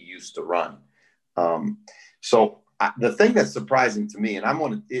like he used to run. The thing that's surprising to me,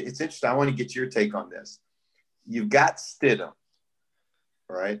 and it's interesting, I want to get your take on this. You've got Stidham,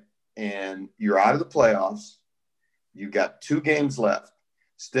 right? And you're out of the playoffs. You've got 2 games left.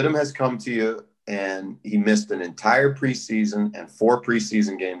 Stidham has come to you, and he missed an entire preseason and 4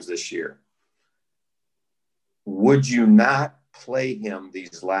 preseason games this year. Would you not play him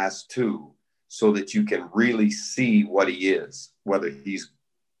these last 2 so that you can really see what he is, whether he's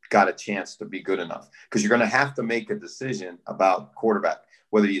got a chance to be good enough? Because you're going to have to make a decision about quarterback,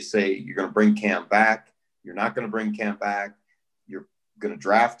 whether you say you're going to bring Cam back, you're not going to bring Cam back, you're going to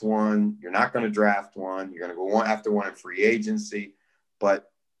draft one, you're not going to draft one, you're going to go after one in free agency.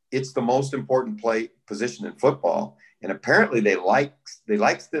 But it's the most important position in football. And apparently they like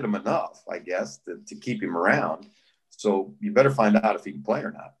Stidham enough, I guess, to keep him around. So you better find out if he can play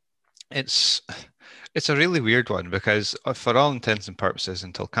or not. It's a really weird one because for all intents and purposes,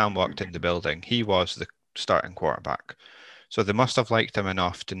 until Cam walked in the building, he was the starting quarterback. So they must have liked him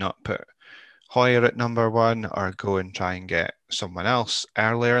enough to not put Hoyer at number 1 or go and try and get someone else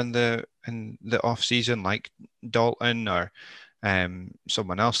earlier in the off season, like Dalton or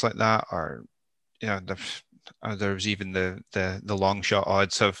someone else like that, or there was even the long shot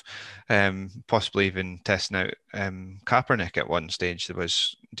odds of possibly even testing out Kaepernick at one stage that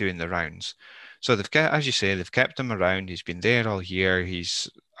was doing the rounds. So as you say, they've kept him around. He's been there all year.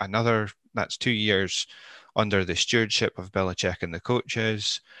 That's 2 years under the stewardship of Belichick and the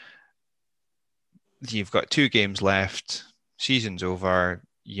coaches. You've got 2 games left. Season's over.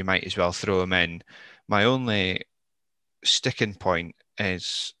 You might as well throw him in. My only sticking point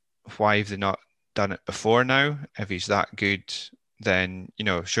is, why have they not done it before now? If he's that good, then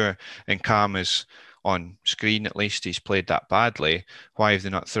sure. And Cam is on screen, at least he's played that badly. Why have they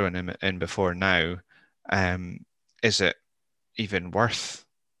not thrown him in before now? Is it even worth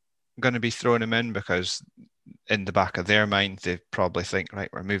going to be throwing him in? Because in the back of their mind, they probably think, right,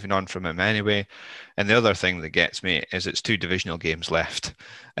 we're moving on from him anyway. And the other thing that gets me is it's 2 divisional games left,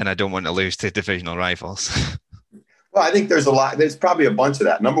 and I don't want to lose to divisional rivals. Well, I think there's probably a bunch of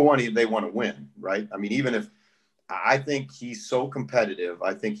that. Number one, they want to win, right? I mean, even if I think he's so competitive,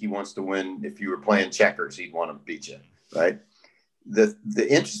 I think he wants to win. If you were playing checkers, he'd want to beat you, right? The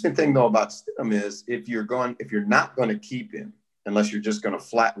interesting thing though about Stidham is if you're not going to keep him, unless you're just going to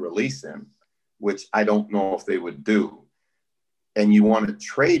flat release him, which I don't know if they would do, and you want to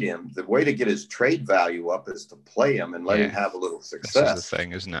trade him, the way to get his trade value up is to play him and let him have a little success. This is the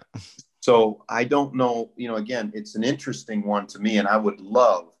thing, isn't it? So I don't know, again, it's an interesting one to me, and I would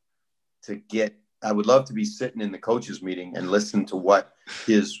love to be sitting in the coaches meeting and listen to what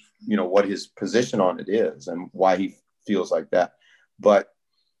his position on it is and why he feels like that. But,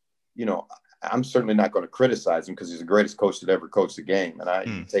 I'm certainly not going to criticize him because he's the greatest coach that ever coached the game. And I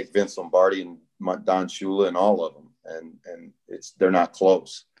take Vince Lombardi and Don Shula and all of them, and they're not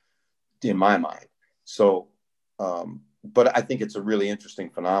close in my mind. So, but I think it's a really interesting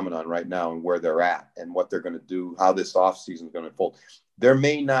phenomenon right now and where they're at and what they're going to do, how this offseason is going to unfold. There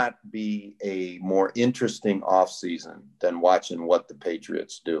may not be a more interesting offseason than watching what the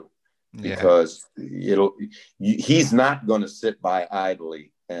Patriots do, because he's not going to sit by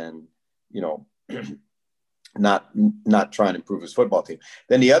idly and, not trying to improve his football team.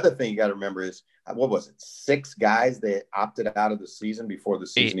 Then the other thing you got to remember is, what was it? 6 guys that opted out of the season before the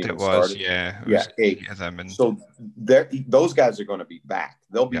season 8 even started. Yeah, 8 of them. So those guys are going to be back.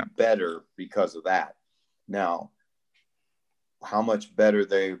 They'll be better because of that. Now, how much better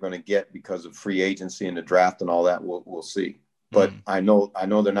they're going to get because of free agency and the draft and all that, we'll see. But I know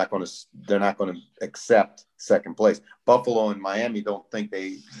they're not going to accept second place. Buffalo and Miami don't think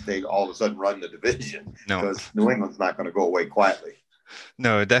they all of a sudden run the division. No, because New England's not going to go away quietly.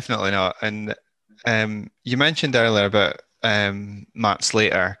 No, definitely not. And you mentioned earlier about Matt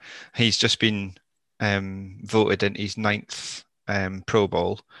Slater. He's just been voted in his 9th Pro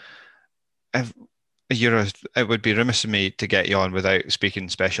Bowl. it would be remiss of me to get you on without speaking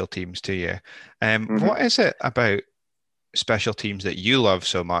special teams to you. What is it about special teams that you love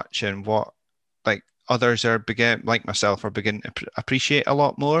so much, and what like others are like myself are beginning to appreciate a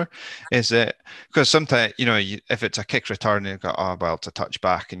lot more? Is it because sometimes, if it's a kick return, you've got, oh well, it's a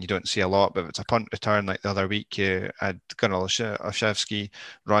touchback and you don't see a lot, but if it's a punt return, like the other week you had Gunnar Olszewski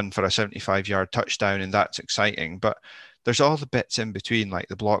run for a 75-yard touchdown, and that's exciting. But there's all the bits in between, like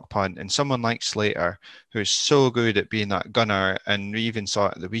the block punt, and someone like Slater, who's so good at being that gunner. And we even saw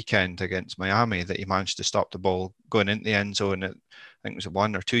it at the weekend against Miami that he managed to stop the ball going into the end zone at, I think it was a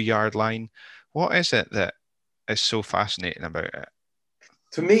 1 or 2 yard line. What is it that is so fascinating about it?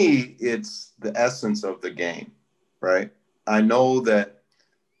 To me, it's the essence of the game, right? I know that,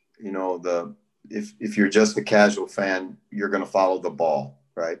 if you're just a casual fan, you're going to follow the ball,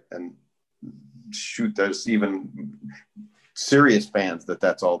 right? And shoot, there's even serious fans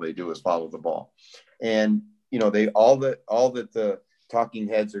that's all they do is follow the ball. And, they all that the talking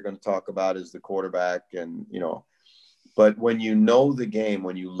heads are going to talk about is the quarterback and, but when you know the game,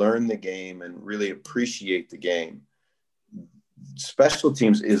 when you learn the game and really appreciate the game, special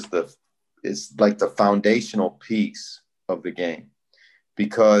teams is like the foundational piece of the game,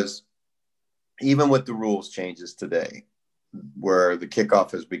 because even with the rules changes today, where the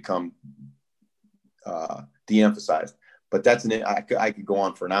kickoff has become de-emphasized, but I could go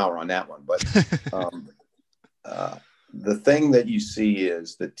on for an hour on that one. But the thing that you see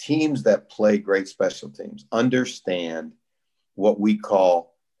is the teams that play great special teams understand what we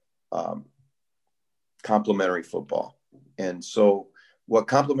call complementary football. And so what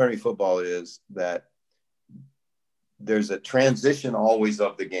complementary football is, that there's a transition always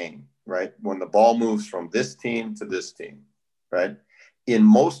of the game, right? When the ball moves from this team to this team, right? In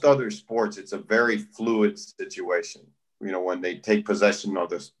most other sports, it's a very fluid situation. When they take possession of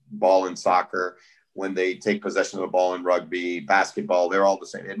the ball in soccer, when they take possession of the ball in rugby, basketball, they're all the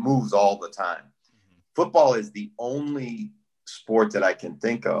same. It moves all the time. Mm-hmm. Football is the only sport that I can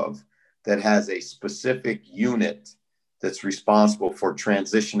think of that has a specific unit that's responsible for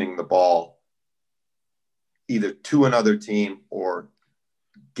transitioning the ball either to another team or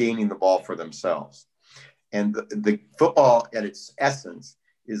gaining the ball for themselves. And the football at its essence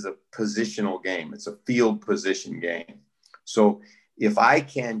is a positional game. It's a field position game. So if I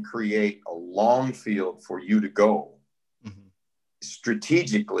can create a long field for you to go, mm-hmm.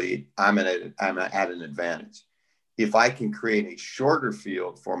 strategically, I'm at an advantage. If I can create a shorter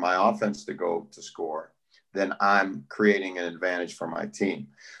field for my offense to go to score, then I'm creating an advantage for my team.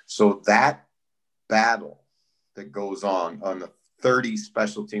 So that battle that goes on the 30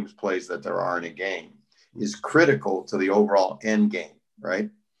 special teams plays that there are in a game is critical to the overall end game, right?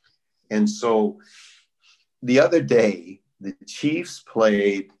 And so the other day, the Chiefs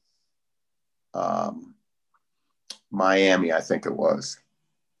played Miami, I think it was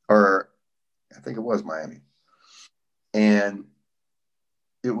Miami. And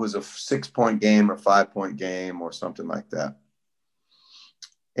it was a 6-point game or 5-point game or something like that.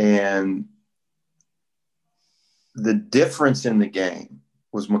 And the difference in the game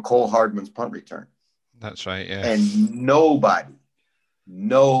was Mecole Hardman's punt return. That's right, yeah. And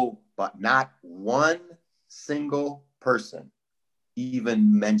not one single person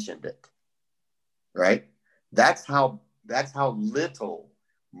even mentioned it, right? That's how little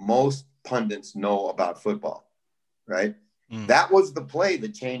most pundits know about football, right? Mm. That was the play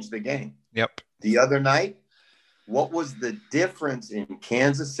that changed the game. Yep. The other night, what was the difference in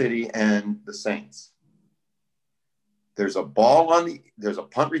Kansas City and the Saints? There's a there's a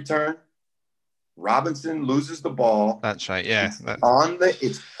punt return. Robinson loses the ball. That's right. Yeah.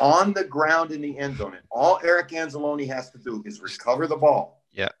 It's on the ground in the end zone. And all Eric Anzalone has to do is recover the ball.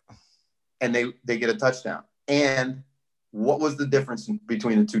 Yeah. And they get a touchdown. And what was the difference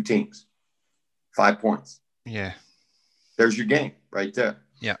between the two teams? 5 points. Yeah. There's your game right there.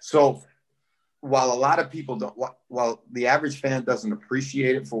 Yeah. So while a lot of people while the average fan doesn't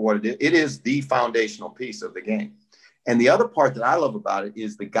appreciate it for what it is the foundational piece of the game. And the other part that I love about it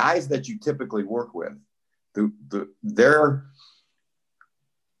is the guys that you typically work with.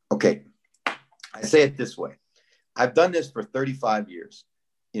 Okay. I say it this way. I've done this for 35 years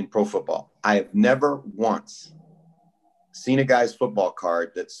in pro football. I have never once seen a guy's football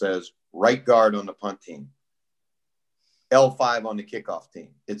card that says right guard on the punt team, L5 on the kickoff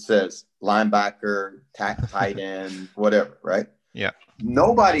team. It says linebacker, tight end, whatever, right? Yeah.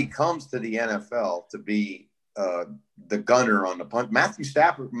 Nobody comes to the NFL to be the gunner on the punt. Matthew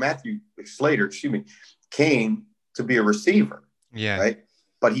Slater, came to be a receiver. Yeah. Right.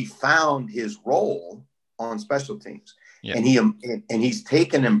 But he found his role on special teams, yeah. and he's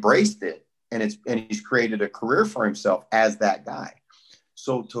embraced it and he's created a career for himself as that guy.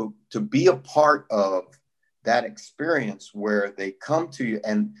 So to be a part of that experience where they come to you,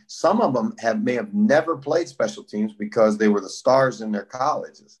 and some of them may have never played special teams because they were the stars in their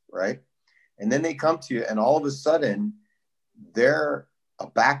colleges, right? And then they come to you, and all of a sudden they're a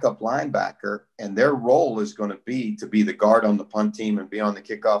backup linebacker, and their role is going to be the guard on the punt team and be on the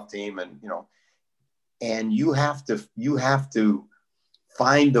kickoff team, and and you have to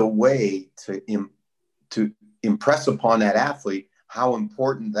find a way to impress upon that athlete how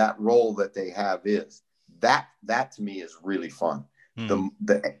important that role that they have is. That to me is really fun.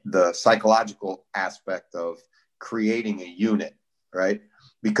 The psychological aspect of creating a unit, right?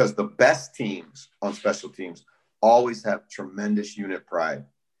 Because the best teams on special teams always have tremendous unit pride,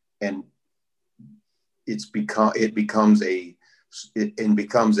 and it becomes a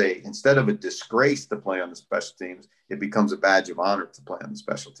instead of a disgrace to play on the special teams, it becomes a badge of honor to play on the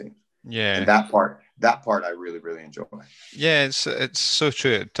special teams. Yeah. And that part I really, really enjoy. Yeah, it's so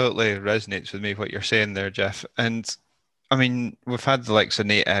true. It totally resonates with me what you're saying there, Jeff. And I mean, we've had the likes of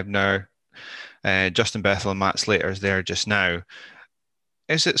Nate Ebner, Justin Bethel, and Matt Slater's there just now.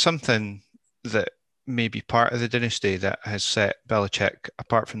 Is it something that may be part of the dynasty that has set Belichick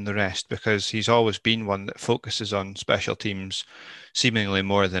apart from the rest? Because he's always been one that focuses on special teams seemingly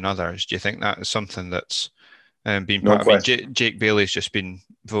more than others. Do you think that is something that's been part? I mean, Jake Bailey's just been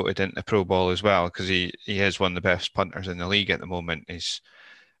voted into Pro Bowl as well because he is one of the best punters in the league at the moment.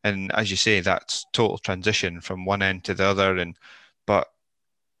 And as you say, that's total transition from one end to the other. But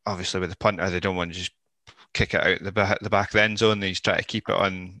obviously with the punter, they don't want to just kick it out the back of the end zone. They try to keep it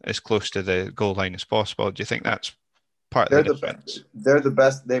on as close to the goal line as possible. Do you think that's part of the difference? They're the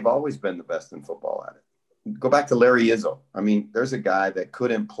best. They've always been the best in football at it. Go back to Larry Izzo. I mean, there's a guy that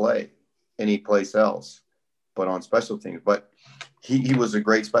couldn't play any place else but on special teams. But he was a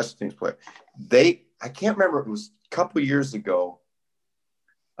great special teams player. I can't remember, it was a couple of years ago.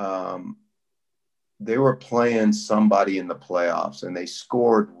 They were playing somebody in the playoffs, and they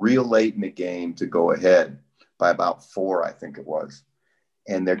scored real late in the game to go ahead by about 4, I think it was.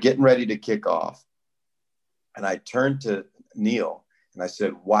 And they're getting ready to kick off. And I turned to Neil and I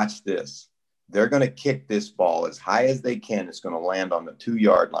said, watch this. They're going to kick this ball as high as they can. It's going to land on the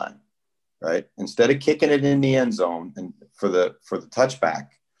 2-yard line, right? Instead of kicking it in the end zone and for the touchback,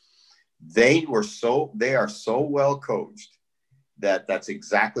 they are so well coached that's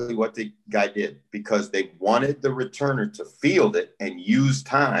exactly what the guy did, because they wanted the returner to field it and use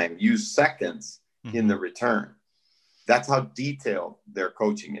seconds in the return. That's how detailed their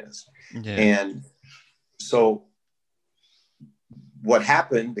coaching is. Yeah. And so what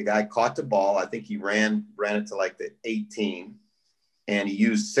happened, the guy caught the ball. I think he ran it to like the 18, and he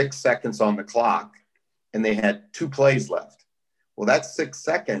used 6 seconds on the clock, and they had 2 plays left. Well, that 6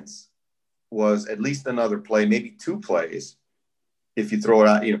 seconds was at least another play, maybe 2 plays. If you throw it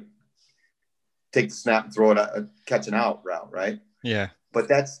out, take the snap and throw it out, catch an out route, right? Yeah. But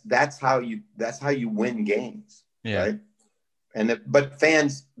that's how you win games, yeah. Right? But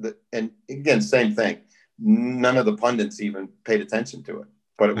fans, and again, same thing. None of the pundits even paid attention to it,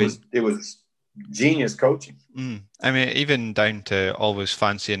 but it was genius coaching. I mean, even down to always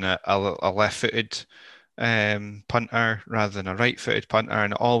fancying a left-footed punter rather than a right-footed punter,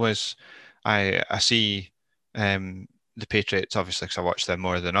 and always I see. The Patriots, obviously, because I watch them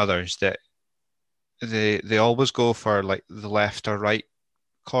more than others, that they always go for like the left or right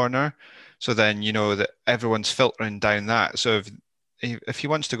corner. So then that everyone's filtering down that. So if he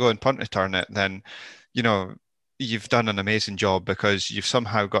wants to go and punt return it, then you've done an amazing job because you've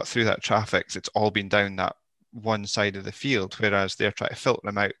somehow got through that traffic. It's all been down that one side of the field, whereas they're trying to filter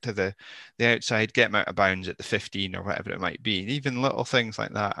them out to the outside, get them out of bounds at the 15 or whatever it might be. And even little things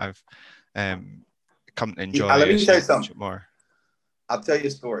like that, I've come to enjoy. Let me tell you something more. I'll tell you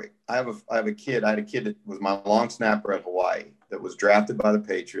a story. I had a kid that was my long snapper at Hawaii that was drafted by the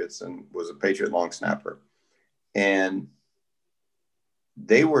Patriots and was a Patriot long snapper. And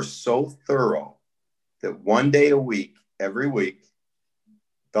they were so thorough that one day a week, every week,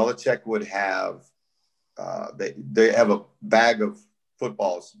 Belichick would have they have a bag of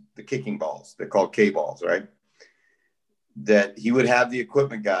footballs, the kicking balls. They're called K-balls, right? That he would have the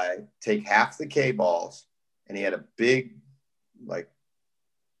equipment guy take half the K-balls, and he had a big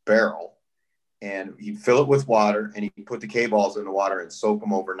barrel, and he'd fill it with water, and he'd put the K-balls in the water and soak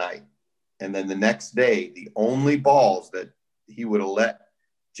them overnight. And then the next day, the only balls that he would have let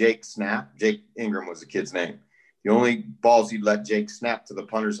Jake snap, Jake Ingram was the kid's name, the only balls he'd let Jake snap to the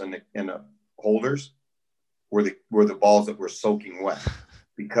punters and the holders were the balls that were soaking wet,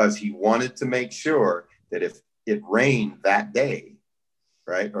 because he wanted to make sure that if it rained that day,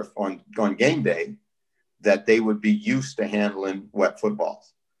 right, or on game day, that they would be used to handling wet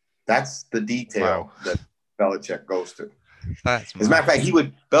footballs. That's the detail that Belichick goes to. That's As a matter of fact,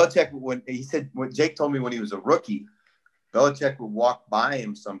 Belichick, when he said, what Jake told me when he was a rookie, Belichick would walk by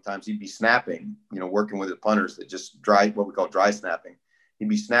him sometimes. He'd be snapping, working with the punters that just what we call dry snapping. He'd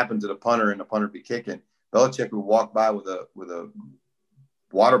be snapping to the punter and the punter would be kicking. Belichick would walk by with a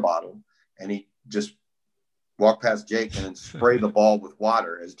water bottle and he'd just walk past Jake and then spray the ball with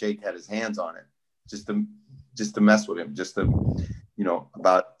water as Jake had his hands on it, just to mess with him, just to,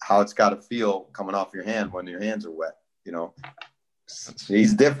 about how it's got to feel coming off your hand when your hands are wet.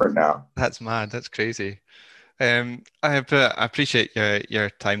 He's different now. That's mad. That's crazy. I appreciate your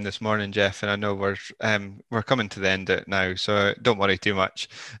time this morning, Jeff, and I know we're coming to the end of it now, so don't worry too much.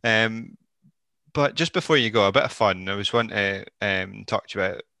 But just before you go, a bit of fun. I was wanting to talk to you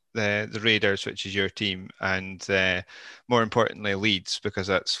about the Raiders, which is your team, and more importantly, Leeds, because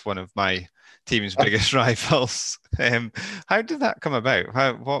that's one of my team's biggest rivals. How did that come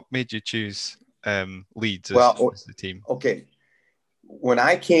about? What made you choose Leeds as the team? Okay. When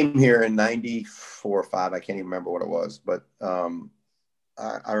I came here in 94 or 5, I can't even remember what it was, but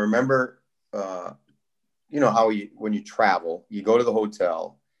I remember, how when you travel, you go to the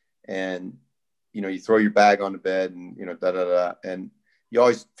hotel and, you throw your bag on the bed and, and you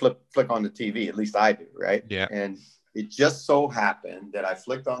always flick on the TV. At least I do. Right. Yeah. And it just so happened that I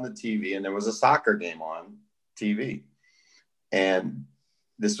flicked on the TV and there was a soccer game on TV. And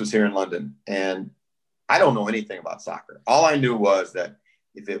this was here in London. And I don't know anything about soccer. All I knew was that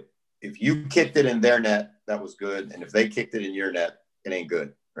if you kicked it in their net, that was good. And if they kicked it in your net, it ain't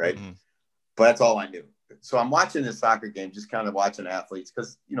good. Right. Mm-hmm. But that's all I knew. So I'm watching this soccer game, just kind of watching athletes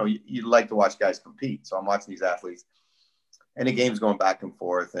because, you like to watch guys compete. So I'm watching these athletes and the game's going back and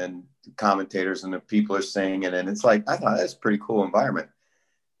forth and the commentators and the people are singing. And it's like, I thought that's a pretty cool environment.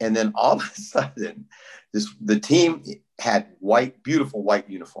 And then all of a sudden, the team had beautiful white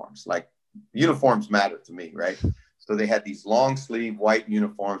uniforms. Like uniforms matter to me, right? So they had these long sleeve white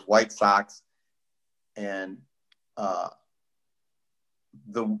uniforms, white socks. And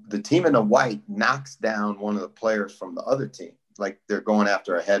the team in the white knocks down one of the players from the other team. Like they're going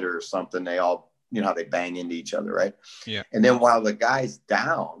after a header or something. They all, how they bang into each other, right? Yeah. And then while the guy's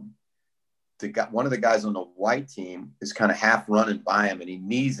down, one of the guys on the white team is kind of half running by him and he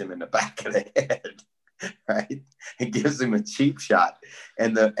knees him in the back of the head, right? And gives him a cheap shot.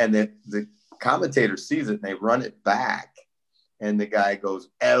 And the commentator sees it and they run it back. And the guy goes,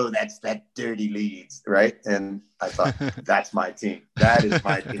 "Oh, that's that dirty Leeds," right? And I thought, that's my team. That is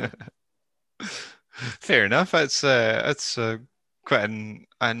my team. Fair enough. That's quite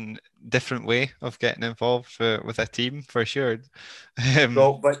an different way of getting involved with a team for sure.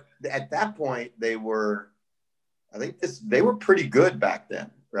 But at that point, they were pretty good back then,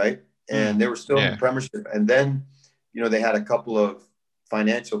 right? And they were still in the Premiership. And then, they had a couple of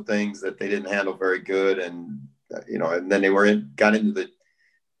financial things that they didn't handle very good, and and then they got into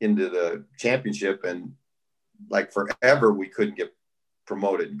the Championship, and like forever we couldn't get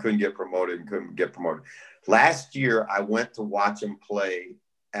promoted. Last year, I went to watch them play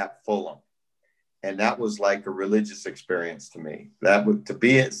at Fulham, and that was like a religious experience to me. That would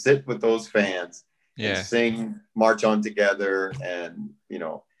sit with those fans, and sing "March On Together," and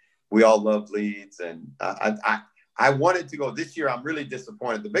we all love Leeds, and I wanted to go this year. I'm really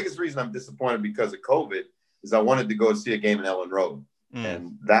disappointed. The biggest reason I'm disappointed because of COVID is I wanted to go see a game in Ellen Road,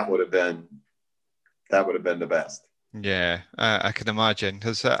 and that would have been the best. Yeah, I can imagine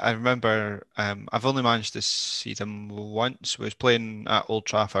because I remember I've only managed to see them once. We was playing at Old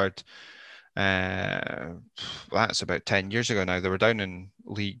Trafford. That's about 10 years ago now. They were down in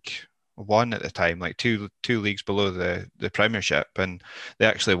League One at the time, like two leagues below the Premiership, and they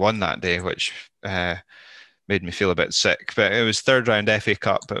actually won that day, which made me feel a bit sick. But it was third round FA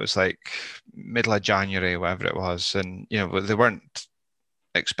Cup. It was like middle of January, whatever it was, and they weren't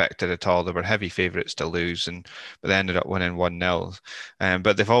expected at all. They were heavy favourites to lose, but they ended up winning 1-0.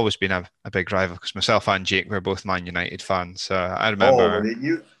 But they've always been a big rival because myself and Jake were both Man United fans. So I remember.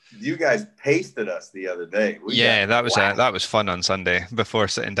 You guys pasted us the other day. That was fun on Sunday before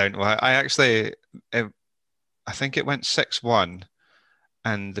sitting down. Well, I think it went 6-1,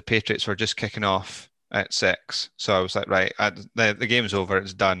 and the Patriots were just kicking off at 6. So I was like, right, the game's over,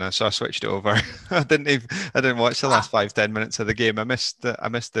 it's done. So I switched it over. I didn't watch the last 5-10 minutes of the game. I missed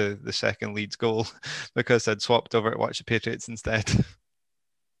the second Leeds goal because I'd swapped over to watch the Patriots instead.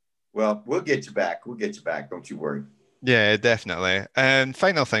 Well, we'll get you back. Don't you worry. Yeah, definitely. And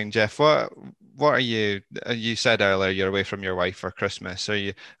final thing, Jeff, what are you? You said earlier you're away from your wife for Christmas.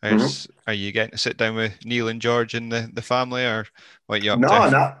 Mhm. Are you getting to sit down with Neil and George and the family, or what are you up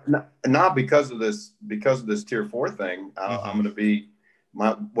to? No, not because of this tier four thing. I'm Hmm. going to be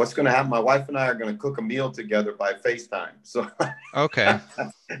what's going to happen. My wife and I are going to cook a meal together by FaceTime. So Okay.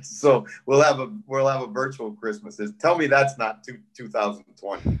 so we'll have a virtual Christmas. Tell me that's not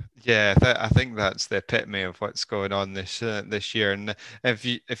 2020. Yeah, I think that's the epitome of what's going on this year. And if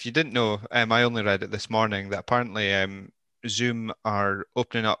you didn't know, I only read it this morning that apparently Zoom are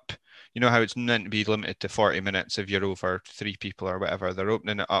opening up. You know how it's meant to be limited to 40 minutes if you're over three people or whatever. They're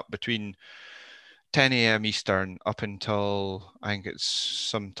opening it up between 10 a.m. Eastern up until I think it's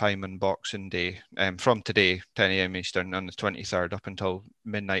sometime on Boxing Day. From today, 10 a.m. Eastern on the 23rd up until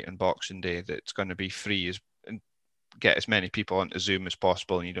midnight on Boxing Day, that it's going to be free as get as many people onto Zoom as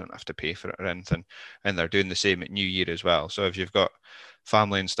possible, and you don't have to pay for it or anything. And they're doing the same at New Year as well. So if you've got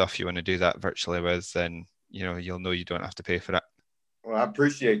family and stuff you want to do that virtually with, then you'll know you don't have to pay for it. Well, I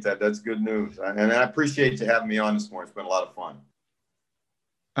appreciate that. That's good news, and I appreciate you having me on this morning. It's been a lot of fun.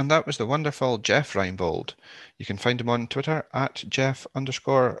 And that was the wonderful Jeff Reinbold. You can find him on Twitter at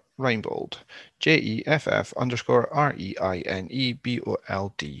Jeff_Reinbold.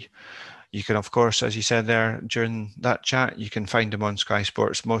 JEFF_REINEBOLD. You can, of course, as you said there during that chat, you can find him on Sky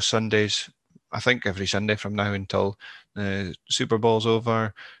Sports most Sundays. I think every Sunday from now until the Super Bowl's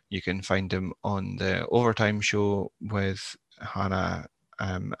over. You can find him on the Overtime show with Hannah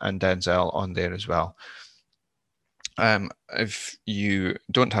and Denzel on there as well. If you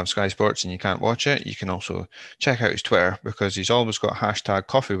don't have Sky Sports and you can't watch it, you can also check out his Twitter because he's always got hashtag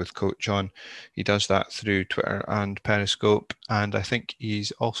Coffee with Coach on. He does that through Twitter and Periscope, and I think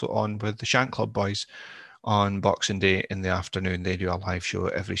he's also on with the Shank Club boys on Boxing Day in the afternoon. They do a live show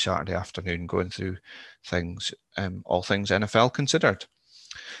every Saturday afternoon going through things, all things NFL considered.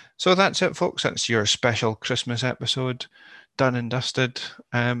 So that's it, folks. That's your special Christmas episode done and dusted.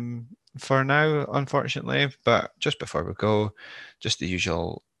 For now, unfortunately. But just before we go, just the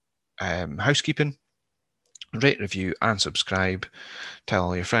usual housekeeping. Rate, review, and subscribe. Tell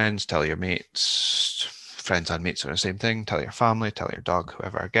all your friends, tell your mates. Friends and mates are the same thing. Tell your family, tell your dog,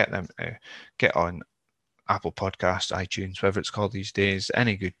 whoever. Get them to get on Apple Podcasts, iTunes, whatever it's called these days,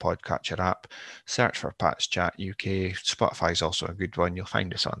 any good podcatcher app. Search for Pat's Chat UK. Spotify is also a good one. You'll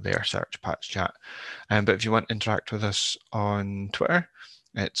find us on there. Search Pat's Chat. But if you want to interact with us on Twitter,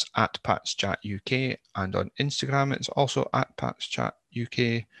 it's at Pat's Chat UK, and on Instagram, it's also at Pat's Chat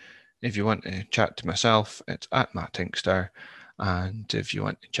UK. If you want to chat to myself, it's at Matt Inkster. And if you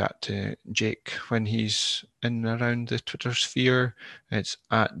want to chat to Jake when he's in and around the Twitter sphere, it's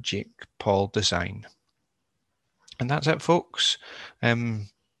at Jake Paul Design. And that's it, folks.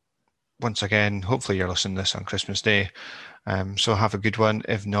 Once again, hopefully you're listening to this on Christmas Day. So have a good one.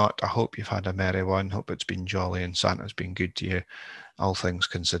 If not, I hope you've had a merry one. Hope it's been jolly and Santa's been good to you, all things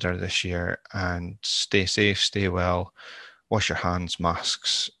considered this year. And stay safe, stay well, wash your hands,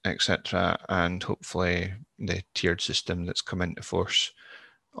 masks, etc. And hopefully the tiered system that's come into force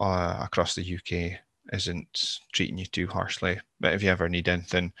across the UK isn't treating you too harshly. But if you ever need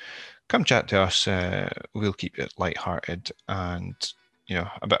anything, come chat to us. We'll keep it lighthearted and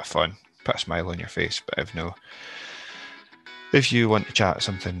a bit of fun. Put a smile on your face. But if you want to chat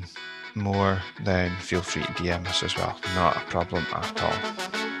something more, then feel free to DM us as well. Not a problem at all.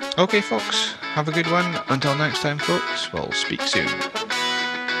 Okay, folks, have a good one. Until next time, folks, we'll speak soon.